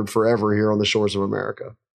remembered forever here on the shores of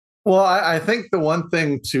America. Well, I think the one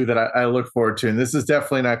thing, too, that I look forward to, and this is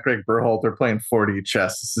definitely not Greg Berhalter playing 4D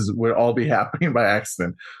chess. This would all be happening by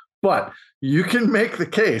accident. But you can make the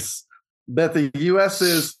case that the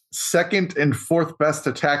U.S.'s second and fourth best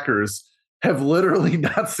attackers have literally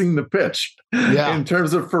not seen the pitch in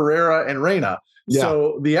terms of Ferreira and Reina. Yeah.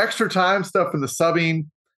 So the extra time stuff and the subbing,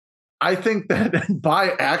 I think that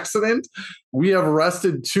by accident, we have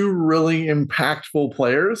rested two really impactful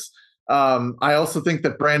players. I also think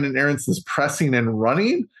that Brandon Aaronson's pressing and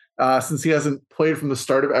running, since he hasn't played from the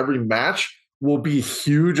start of every match, will be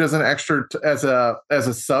huge as an extra, as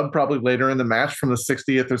a sub, probably later in the match from the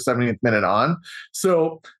 60th or 70th minute on.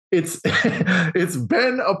 So it's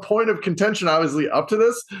been a point of contention, obviously, up to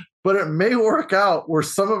this, but it may work out where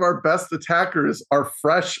some of our best attackers are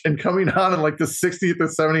fresh and coming on in like the 60th or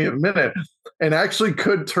 70th minute and actually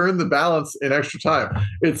could turn the balance in extra time.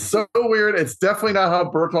 It's so weird. It's definitely not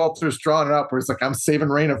how Berhalter's drawn it up, where it's like, I'm saving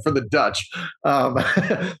Reina for the Dutch. But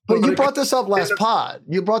you brought this up last pod.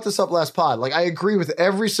 Like, I agree with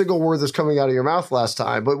every single word that's coming out of your mouth last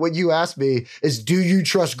time. But what you asked me is, do you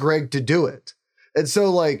trust Greg to do it? And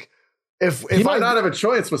so, like, if he might not have a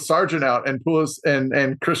choice with Sargent out and Pulis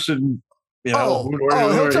and Christian, you know,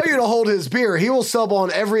 he'll tell you to hold his beer. He will sub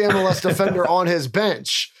on every MLS defender on his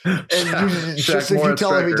bench, and just if you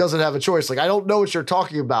tell him he doesn't have a choice. Like, I don't know what you're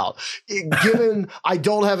talking about. Given I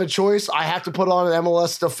don't have a choice, I have to put on an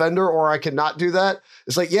MLS defender, or I cannot do that.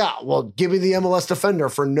 It's like, yeah, well, give me the MLS defender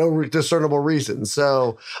for no discernible reason.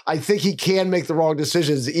 So I think he can make the wrong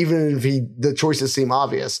decisions, even if the choices seem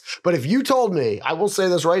obvious. But if you told me, I will say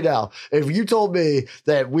this right now, if you told me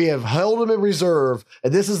that we have held him in reserve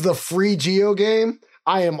and this is the free Gio game,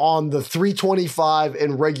 I am on the 325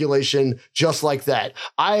 in regulation just like that.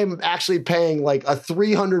 I am actually paying like a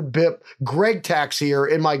 300 bip Greg tax here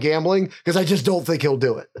in my gambling because I just don't think he'll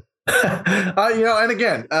do it. And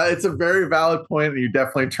again, it's a very valid point, and you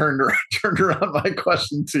definitely turned around my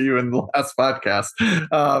question to you in the last podcast.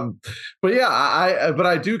 But yeah,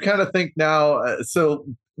 I do kind of think now. So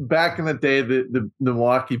back in the day, the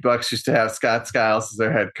Milwaukee Bucks used to have Scott Skiles as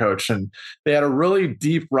their head coach, and they had a really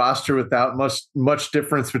deep roster without much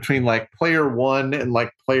difference between like player 1 and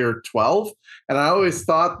like player 12. And I always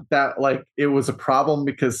thought that like it was a problem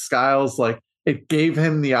because Skiles, like, it gave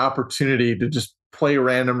him the opportunity to just play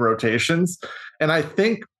random rotations. And I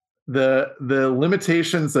think the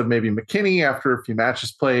limitations of maybe McKinney after a few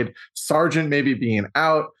matches played, Sargent maybe being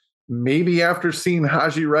out, maybe after seeing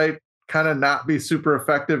Haji Wright kind of not be super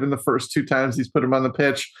effective in the first 2 times he's put him on the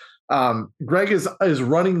pitch. Greg is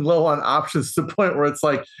running low on options to the point where it's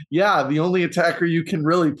like, yeah, the only attacker you can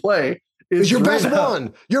really play is your best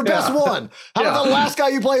one. Your best one. How about the last guy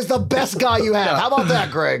you play is the best guy you have? How about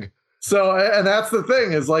that, Greg? So, and that's the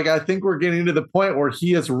thing is, like, I think we're getting to the point where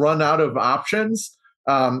he has run out of options.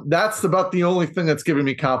 That's about the only thing that's giving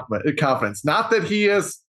me confidence. Not that he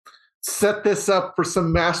has set this up for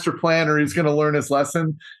some master plan or he's going to learn his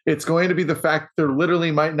lesson. It's going to be the fact that there literally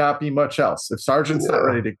might not be much else. If Sargent's not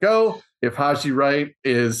ready to go, if Haji Wright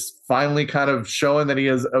is finally kind of showing that he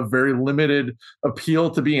has a very limited appeal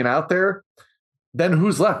to being out there, then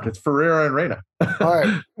who's left? It's Ferreira and Reina. All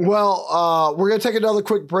right. Well, we're going to take another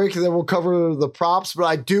quick break and then we'll cover the props, but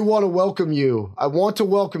I do want to welcome you. I want to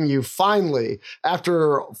welcome you finally.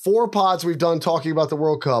 After 4 pods we've done talking about the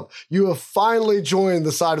World Cup, you have finally joined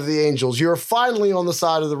the side of the Angels. You're finally on the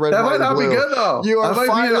side of the red, white, and blue. That might not be good, though. You are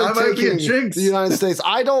finally taking the United States.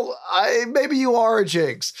 Maybe you are a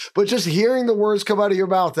jinx, but just hearing the words come out of your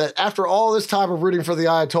mouth that after all this time of rooting for the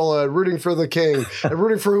Ayatollah and rooting for the king and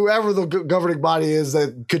rooting for whoever the governing body is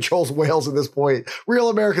that controls Wales at this point, real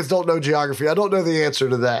Americans don't know geography. I don't know the answer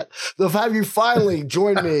to that. The fact you finally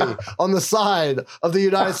joined me on the side of the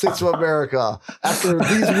United States of America after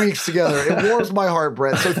these weeks together, it warms my heart,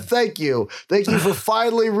 Brett. So thank you. Thank you for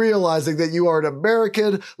finally realizing that you are an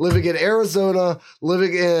American living in Arizona,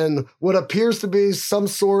 living in what appears to be some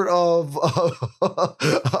sort of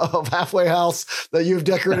halfway house that you've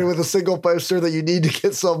decorated with a single poster that you need to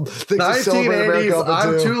get some things to celebrate America up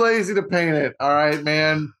I'm too lazy to paint it. All right,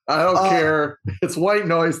 man. I don't care. It's white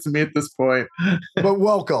noise to me at this point. But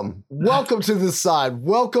welcome to this side.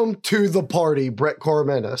 Welcome to the party, Brett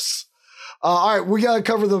Cormenis. All right, we got to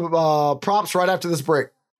cover the props right after this break.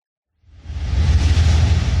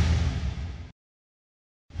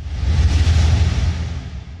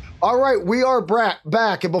 All right, we are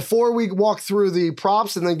back. And before we walk through the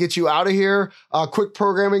props and then get you out of here, a quick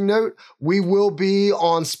programming note. We will be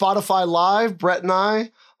on Spotify Live, Brett and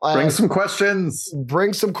I. Bring some questions.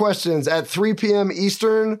 Bring some questions at 3 p.m.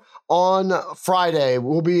 Eastern on Friday.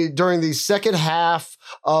 We'll be during the second half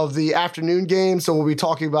of the afternoon game. So we'll be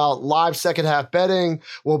talking about live second half betting.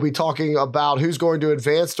 We'll be talking about who's going to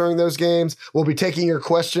advance during those games. We'll be taking your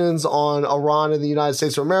questions on Iran and the United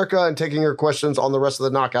States of America and taking your questions on the rest of the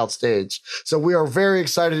knockout stage. So we are very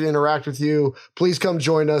excited to interact with you. Please come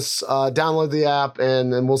join us. Download the app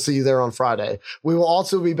and we'll see you there on Friday. We will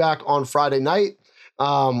also be back on Friday night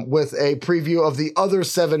with a preview of the other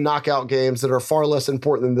 7 knockout games that are far less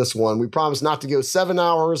important than this one. We promised not to go 7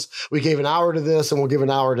 hours. We gave an hour to this and we'll give an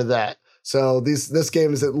hour to that. So this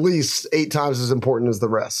game is at least 8 times as important as the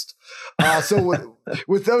rest. So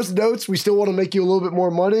with those notes, we still want to make you a little bit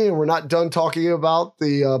more money, and we're not done talking about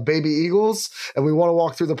the baby Eagles, and we want to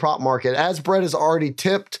walk through the prop market. As Brett has already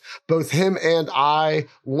tipped, both him and I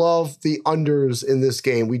love the unders in this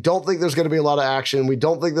game. We don't think there's going to be a lot of action. We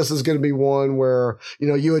don't think this is going to be one where,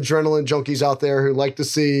 you adrenaline junkies out there who like to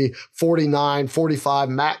see 49, 45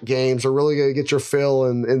 MAC games are really going to get your fill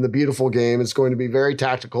in the beautiful game. It's going to be very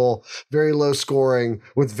tactical, very low scoring,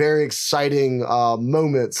 with very exciting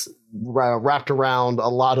moments wrapped around a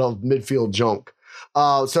lot of midfield junk.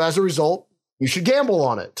 So as a result, you should gamble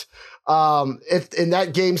on it. If in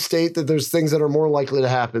that game state that there's things that are more likely to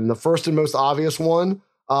happen, the first and most obvious one,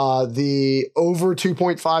 the over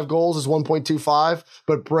 2.5 goals is 1.25.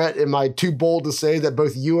 But Brett, am I too bold to say that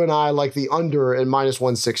both you and I like the under at minus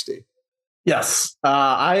 160? Yes.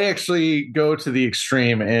 I actually go to the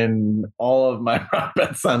extreme in all of my prop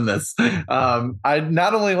bets on this. I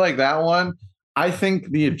not only like that one, I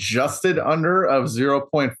think the adjusted under of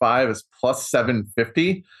 0.5 is plus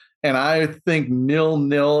 750. And I think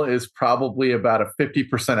 0-0 is probably about a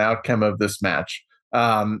 50% outcome of this match.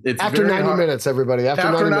 It's after 90 minutes, everybody.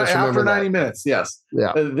 After 90 minutes, yes.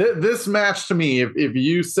 Yeah. This match to me, if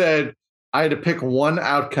you said I had to pick one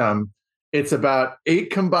outcome, it's about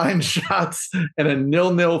 8 combined shots and a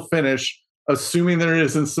 0-0 finish, assuming there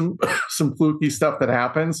isn't some fluky stuff that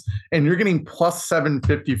happens, and you're getting plus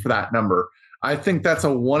 750 for that number. I think that's a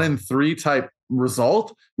 1-in-3 type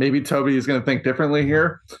result. Maybe Toby is going to think differently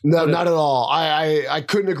here. No, not at all. I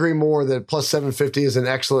couldn't agree more that plus 750 is an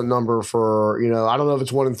excellent number for, I don't know if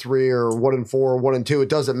it's 1-in-3 or 1-in-4 or 1-in-2. It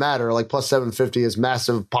doesn't matter. Like plus 750 is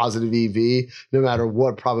massive positive EV, no matter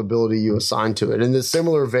what probability you assign to it. In the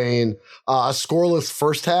similar vein, a scoreless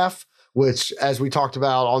first half, which as we talked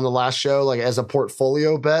about on the last show, like as a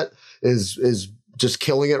portfolio bet is just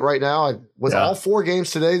killing it right now. All 4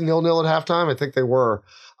 games today 0-0 at halftime? I think they were.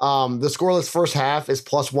 The scoreless first half is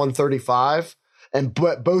plus 135, and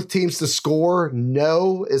both teams to score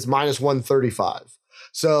no is minus 135.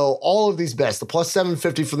 So all of these bets, the plus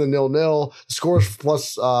 750 for the 0-0,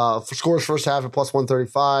 the scores first half at plus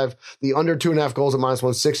 135, the under 2.5 goals at minus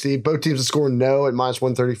 160, both teams to score no at minus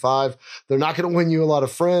 135. They're not going to win you a lot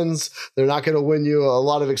of friends. They're not going to win you a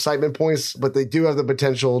lot of excitement points, but they do have the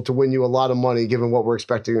potential to win you a lot of money given what we're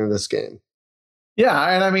expecting in this game.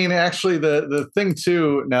 Yeah, and I mean, actually, the thing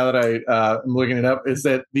too, now that I'm looking it up, is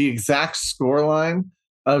that the exact score line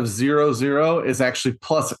of 0-0 is actually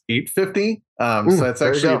plus 850. So that's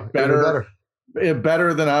actually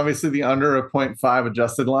better than obviously the under a 0.5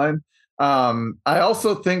 adjusted line. I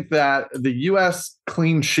also think that the U.S.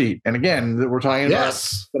 clean sheet, and again, we're talking about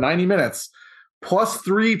the 90 minutes, plus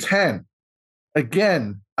 310.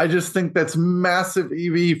 Again, I just think that's massive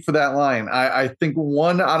EV for that line. I think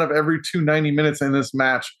 1 out of every 2 90 minutes in this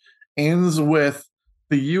match ends with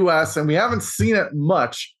the U.S., and we haven't seen it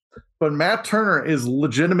much, but Matt Turner is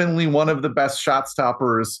legitimately one of the best shot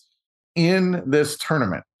stoppers in this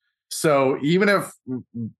tournament. So even if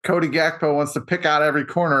Cody Gakpo wants to pick out every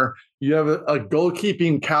corner, you have a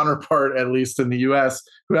goalkeeping counterpart, at least in the U.S.,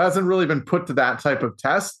 who hasn't really been put to that type of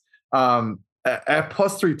test. At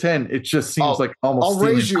plus 310, it just seems like almost.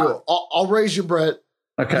 I'll raise you, Brett.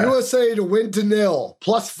 Okay. USA to win to 0,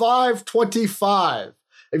 plus 525.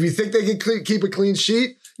 If you think they can keep a clean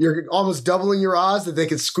sheet, you're almost doubling your odds that they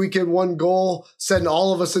could squeak in 1 goal, send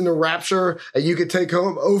all of us into rapture, and you could take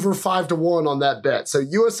home over 5-1 on that bet. So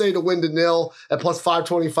USA to win to 0 at plus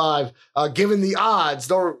 525. Given the odds,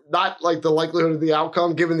 not like the likelihood of the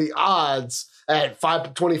outcome, given the odds at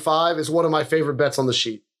 525 is one of my favorite bets on the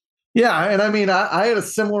sheet. Yeah, and I mean, I had a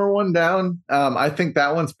similar one down. I think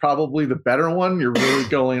that one's probably the better one. You're really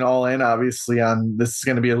going all in, obviously, on this is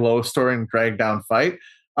going to be a low scoring, drag down fight.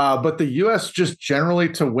 But the U.S. just generally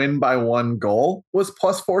to win by 1 goal was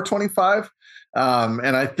plus 425.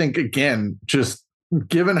 And I think, again, just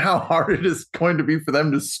given how hard it is going to be for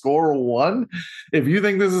them to score 1, if you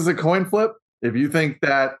think this is a coin flip, if you think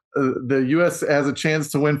that the U.S. has a chance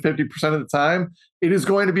to win 50% of the time, it is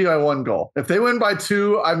going to be by 1 goal. If they win by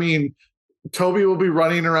 2, I mean, Toby will be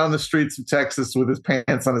running around the streets of Texas with his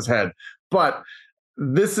pants on his head. But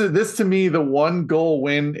this to me, the 1 goal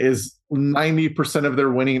win is 90% of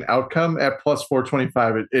their winning outcome at plus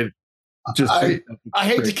 425. I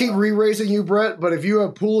hate to keep re-raising you, Brett, but if you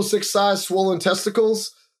have pool 6 size swollen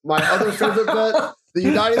testicles, my other favorite bet. The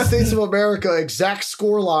United States of America exact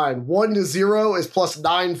score line 1-0 is plus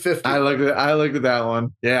 950. I looked at that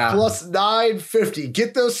one. Yeah. Plus 950.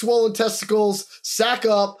 Get those swollen testicles, sack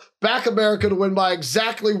up, back America to win by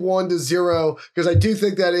exactly 1-0, because I do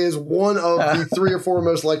think that is one of the 3 or 4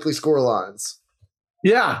 most likely score lines.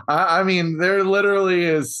 Yeah. I mean, there's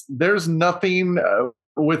nothing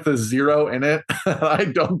with a 0 in it, I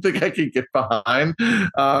don't think I could get behind,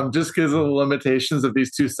 just because of the limitations of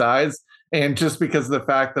these two sides. And just because of the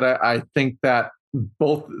fact that I think that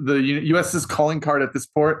both the U.S.'s calling card at this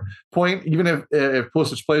point, even if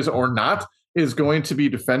Pulisic plays or not, is going to be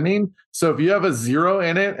defending. So if you have a 0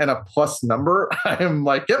 in it and a plus number, I'm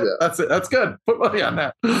like, yep, that's it. That's good. Put money on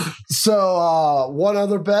that. So one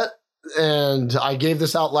other bet, and I gave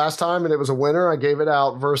this out last time and it was a winner. I gave it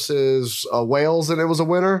out versus Wales and it was a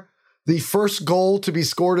winner. The first goal to be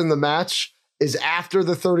scored in the match is after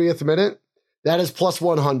the 30th minute. That is plus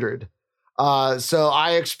 100. So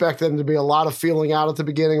I expect them to be a lot of feeling out at the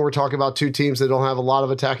beginning. We're talking about two teams that don't have a lot of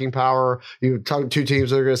attacking power. You talk two teams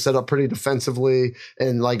that are going to set up pretty defensively,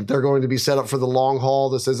 and like they're going to be set up for the long haul.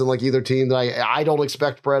 This isn't like either team that I don't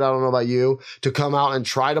expect, Brett, I don't know about you, to come out and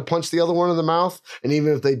try to punch the other one in the mouth. And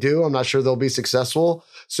even if they do, I'm not sure they'll be successful.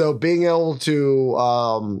 So being able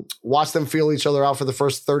to watch them feel each other out for the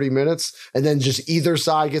first 30 minutes and then just either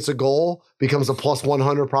side gets a goal becomes a plus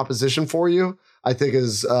 100 proposition for you, I think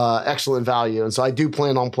is excellent value. And so I do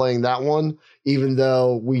plan on playing that one, even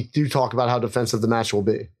though we do talk about how defensive the match will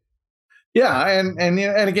be. Yeah, and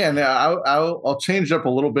again, I'll change it up a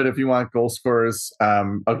little bit if you want goal scorers.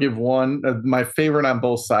 I'll give one my favorite on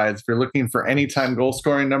both sides. If you're looking for anytime goal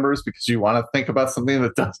scoring numbers because you want to think about something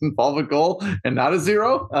that does involve a goal and not a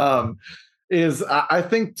 0, I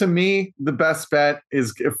think to me the best bet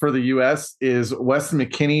is for the U.S. is Weston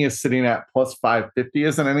McKennie is sitting at plus 550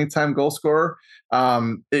 as an anytime goal scorer.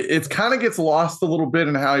 It kind of gets lost a little bit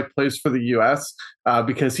in how he plays for the U.S.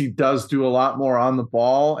 Because he does do a lot more on the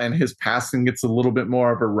ball and his passing gets a little bit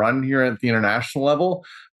more of a run here at the international level.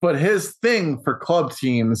 But his thing for club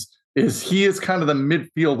teams is he is kind of the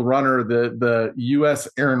midfield runner, the U.S.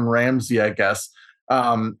 Aaron Ramsey, I guess.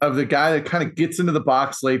 Of the guy that kind of gets into the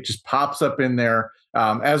box late, just pops up in there,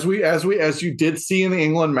 as you did see in the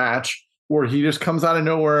England match, where he just comes out of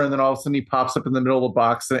nowhere and then all of a sudden he pops up in the middle of the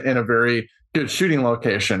box in a very good shooting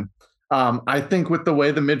location. I think with the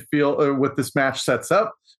way the midfield with this match sets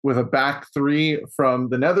up, with a back three from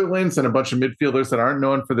the Netherlands and a bunch of midfielders that aren't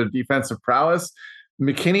known for their defensive prowess,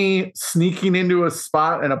 McKennie sneaking into a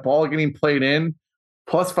spot and a ball getting played in,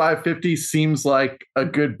 plus 550 seems like a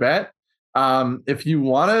good bet. If you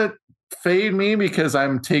want to fade me because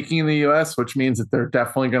I'm taking the US, which means that they're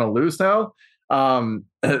definitely going to lose now.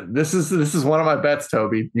 This is one of my bets,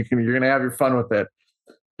 Toby. You're going to have your fun with it.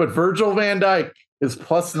 But Virgil van Dijk is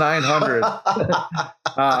plus 900.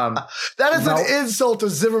 That is an insult to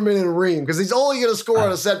Zimmerman and Ream because he's only going to score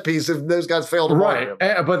on a set piece if those guys fail to right.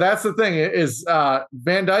 But that's the thing is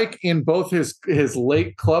Van Dijk in both his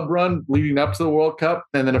late club run leading up to the World Cup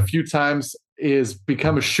and then a few times is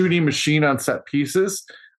become a shooting machine on set pieces.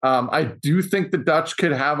 I do think the Dutch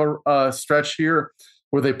could have a stretch here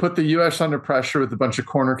where they put the U.S. under pressure with a bunch of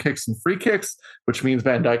corner kicks and free kicks, which means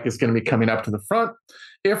Van Dijk is going to be coming up to the front.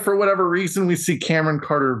 If for whatever reason we see Cameron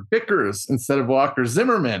Carter-Vickers instead of Walker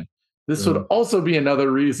Zimmerman, this would also be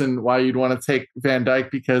another reason why you'd want to take Van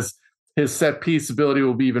Dijk because his set piece ability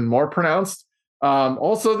will be even more pronounced.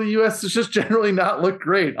 Also, the U.S. has just generally not looked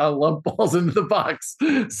great on lump balls into the box.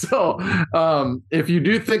 So if you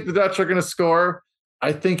do think the Dutch are going to score,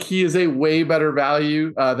 I think he is a way better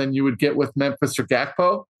value than you would get with Memphis or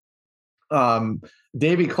Gakpo.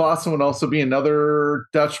 Davy Klaassen would also be another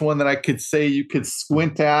Dutch one that I could say you could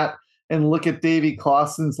squint at and look at Davy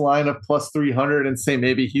Klaassen's line of plus 300 and say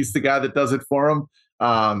maybe he's the guy that does it for him.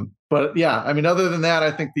 But yeah, I mean, other than that,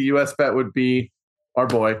 I think the U.S. bet would be our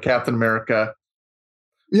boy, Captain America.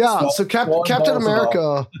 Yeah, so Captain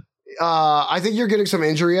America, I think you're getting some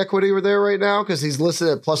injury equity there right now because he's listed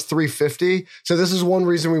at plus 350. So this is one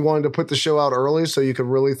reason we wanted to put the show out early so you could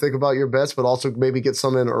really think about your bets, but also maybe get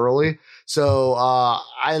some in early. So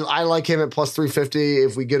I like him at plus 350.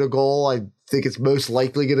 If we get a goal, I think it's most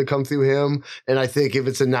likely going to come through him. And I think if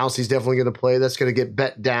it's announced he's definitely going to play, that's going to get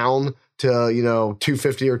bet down to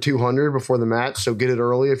 250 or 200 before the match. So get it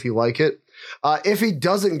early if you like it. If he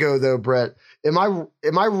doesn't go though, Brett, am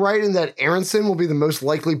I right in that Aaronson will be the most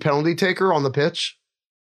likely penalty taker on the pitch?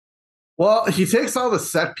 Well, he takes all the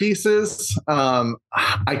set pieces.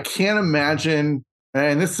 I can't imagine,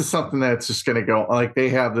 and this is something that's just going to go, like they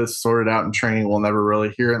have this sorted out in training. We'll never really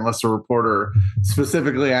hear it unless a reporter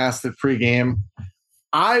specifically asked it pregame.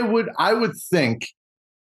 I would think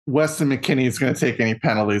Weston McKennie is going to take any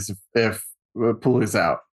penalties if Pouli's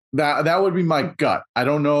out. That would be my gut. I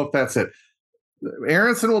don't know if that's it.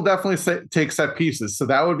 Aaronson will definitely take set pieces. So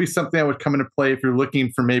that would be something that would come into play if you're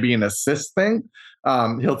looking for maybe an assist thing.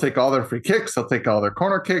 He'll take all their free kicks. He'll take all their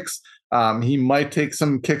corner kicks. He might take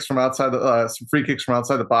some kicks from outside some free kicks from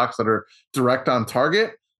outside the box that are direct on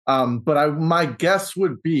target. But my guess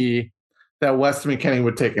would be that Weston McKennie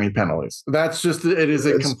would take any penalties. That's just, it is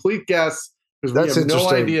a complete guess because we have no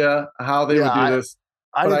idea how they would do this.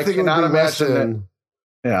 I didn't think it would be Weston.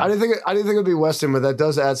 I didn't think it would be Weston, but that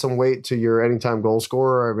does add some weight to your anytime goal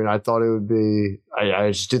scorer. I mean, I thought it would be.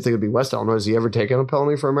 I just did think it'd be Weston. I don't know. Has he ever taken a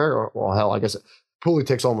penalty for America? Well, hell, I guess Pooley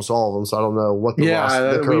takes almost all of them, so I don't know what the we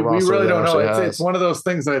really don't know. It's one of those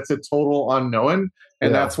things that it's a total unknown,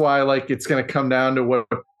 and that's why it's going to come down to what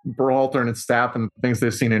Berhalter and his staff and things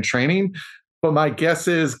they've seen in training. But my guess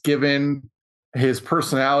is, given his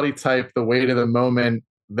personality type, the weight of the moment,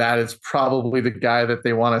 that is probably the guy that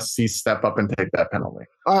they want to see step up and take that penalty.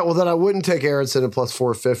 All right, well then I wouldn't take Aaronson at plus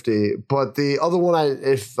 450, but the other one,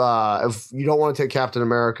 if you don't want to take Captain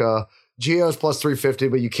America, Gio's plus 350,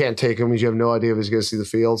 but you can't take him because you have no idea if he's going to see the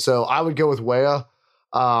field. So I would go with Weah.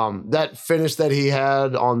 That finish that he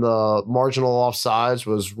had on the marginal offsides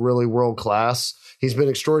was really world class. He's been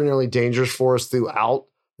extraordinarily dangerous for us throughout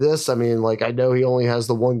this. I mean, I know he only has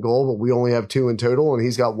the one goal, but we only have 2 in total, and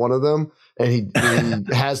he's got one of them. And he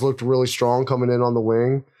has looked really strong coming in on the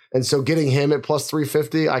wing. And so getting him at plus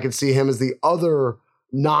 350, I could see him as the other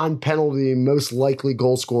non-penalty most likely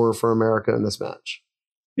goal scorer for America in this match.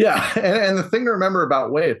 Yeah, and the thing to remember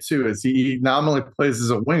about Weah, too, is he nominally plays as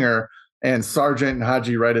a winger, and Sargent and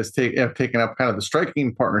Haji Wright have taken up kind of the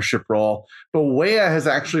striking partnership role. But Weah has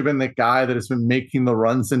actually been the guy that has been making the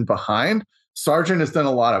runs in behind. Sargent has done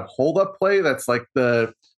a lot of hold-up play. That's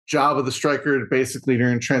the job of the striker basically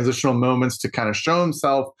during transitional moments to kind of show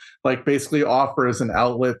himself, basically offer as an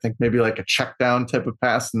outlet, think maybe a check down type of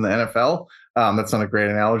pass in the NFL. That's not a great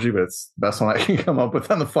analogy, but it's the best one I can come up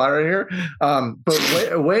with on the fly right here.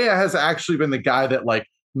 But Weah has actually been the guy that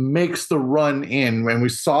makes the run in. When we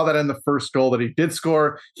saw that in the first goal that he did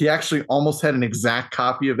score, he actually almost had an exact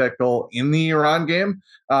copy of that goal in the Iran game.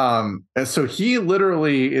 And so he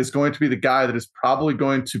literally is going to be the guy that is probably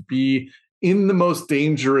going to be in the most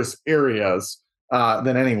dangerous areas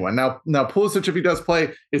than anyone. Now Pulisic, if he does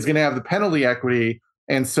play, is going to have the penalty equity.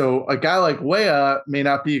 And so a guy like Weah may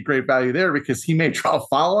not be a great value there because he may draw a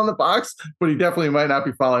foul on the box, but he definitely might not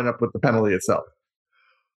be following up with the penalty itself.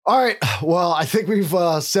 All right. Well, I think we've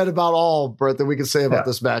said about all, Brett, that we can say about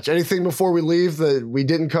this match. Anything before we leave that we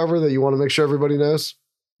didn't cover that you want to make sure everybody knows?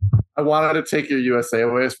 I wanted to take your USA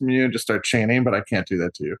away from you and just start chanting, but I can't do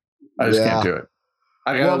that to you. I just can't do it.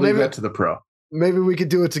 I got to leave that to the pro. Maybe we could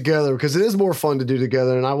do it together because it is more fun to do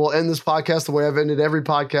together. And I will end this podcast the way I've ended every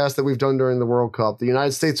podcast that we've done during the World Cup. The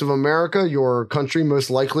United States of America, your country, most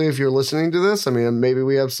likely, if you're listening to this. I mean, maybe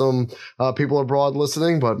we have some people abroad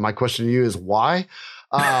listening, but my question to you is why?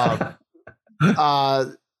 Go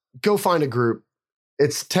find a group.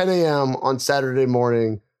 It's 10 a.m. on Saturday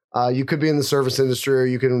morning. You could be in the service industry or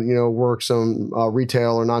you can, work some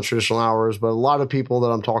retail or non-traditional hours. But a lot of people that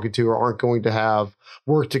I'm talking to aren't going to have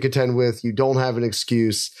work to contend with. You don't have an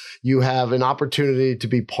excuse. You have an opportunity to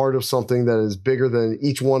be part of something that is bigger than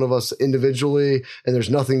each one of us individually. And there's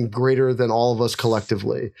nothing greater than all of us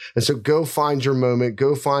collectively. And so go find your moment,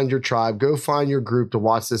 go find your tribe, go find your group to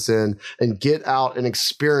watch this in and get out and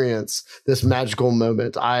experience this magical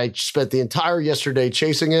moment. I spent the entire yesterday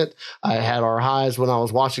chasing it. I had our highs when I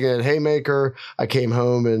was watching it at Haymaker. I came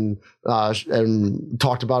home and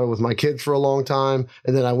talked about it with my kids for a long time.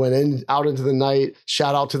 And then I went out into the night.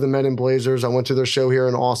 Shout out to the Men in Blazers. I went to their show here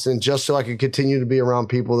in Austin just so I could continue to be around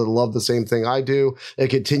people that love the same thing I do and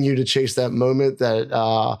continue to chase that moment that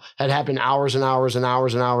had happened hours and hours and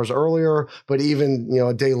hours and hours earlier. But even,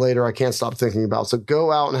 a day later, I can't stop thinking about. So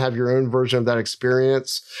go out and have your own version of that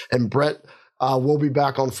experience. And Brett, we'll be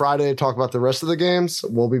back on Friday to talk about the rest of the games.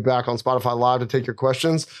 We'll be back on Spotify Live to take your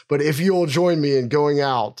questions. But if you'll join me in going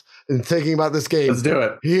out and thinking about this game, let's do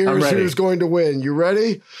it. Here's who's going to win. You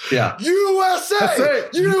ready? Yeah. USA!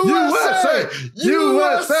 USA!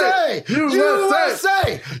 USA!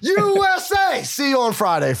 USA! USA! See you on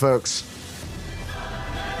Friday, folks.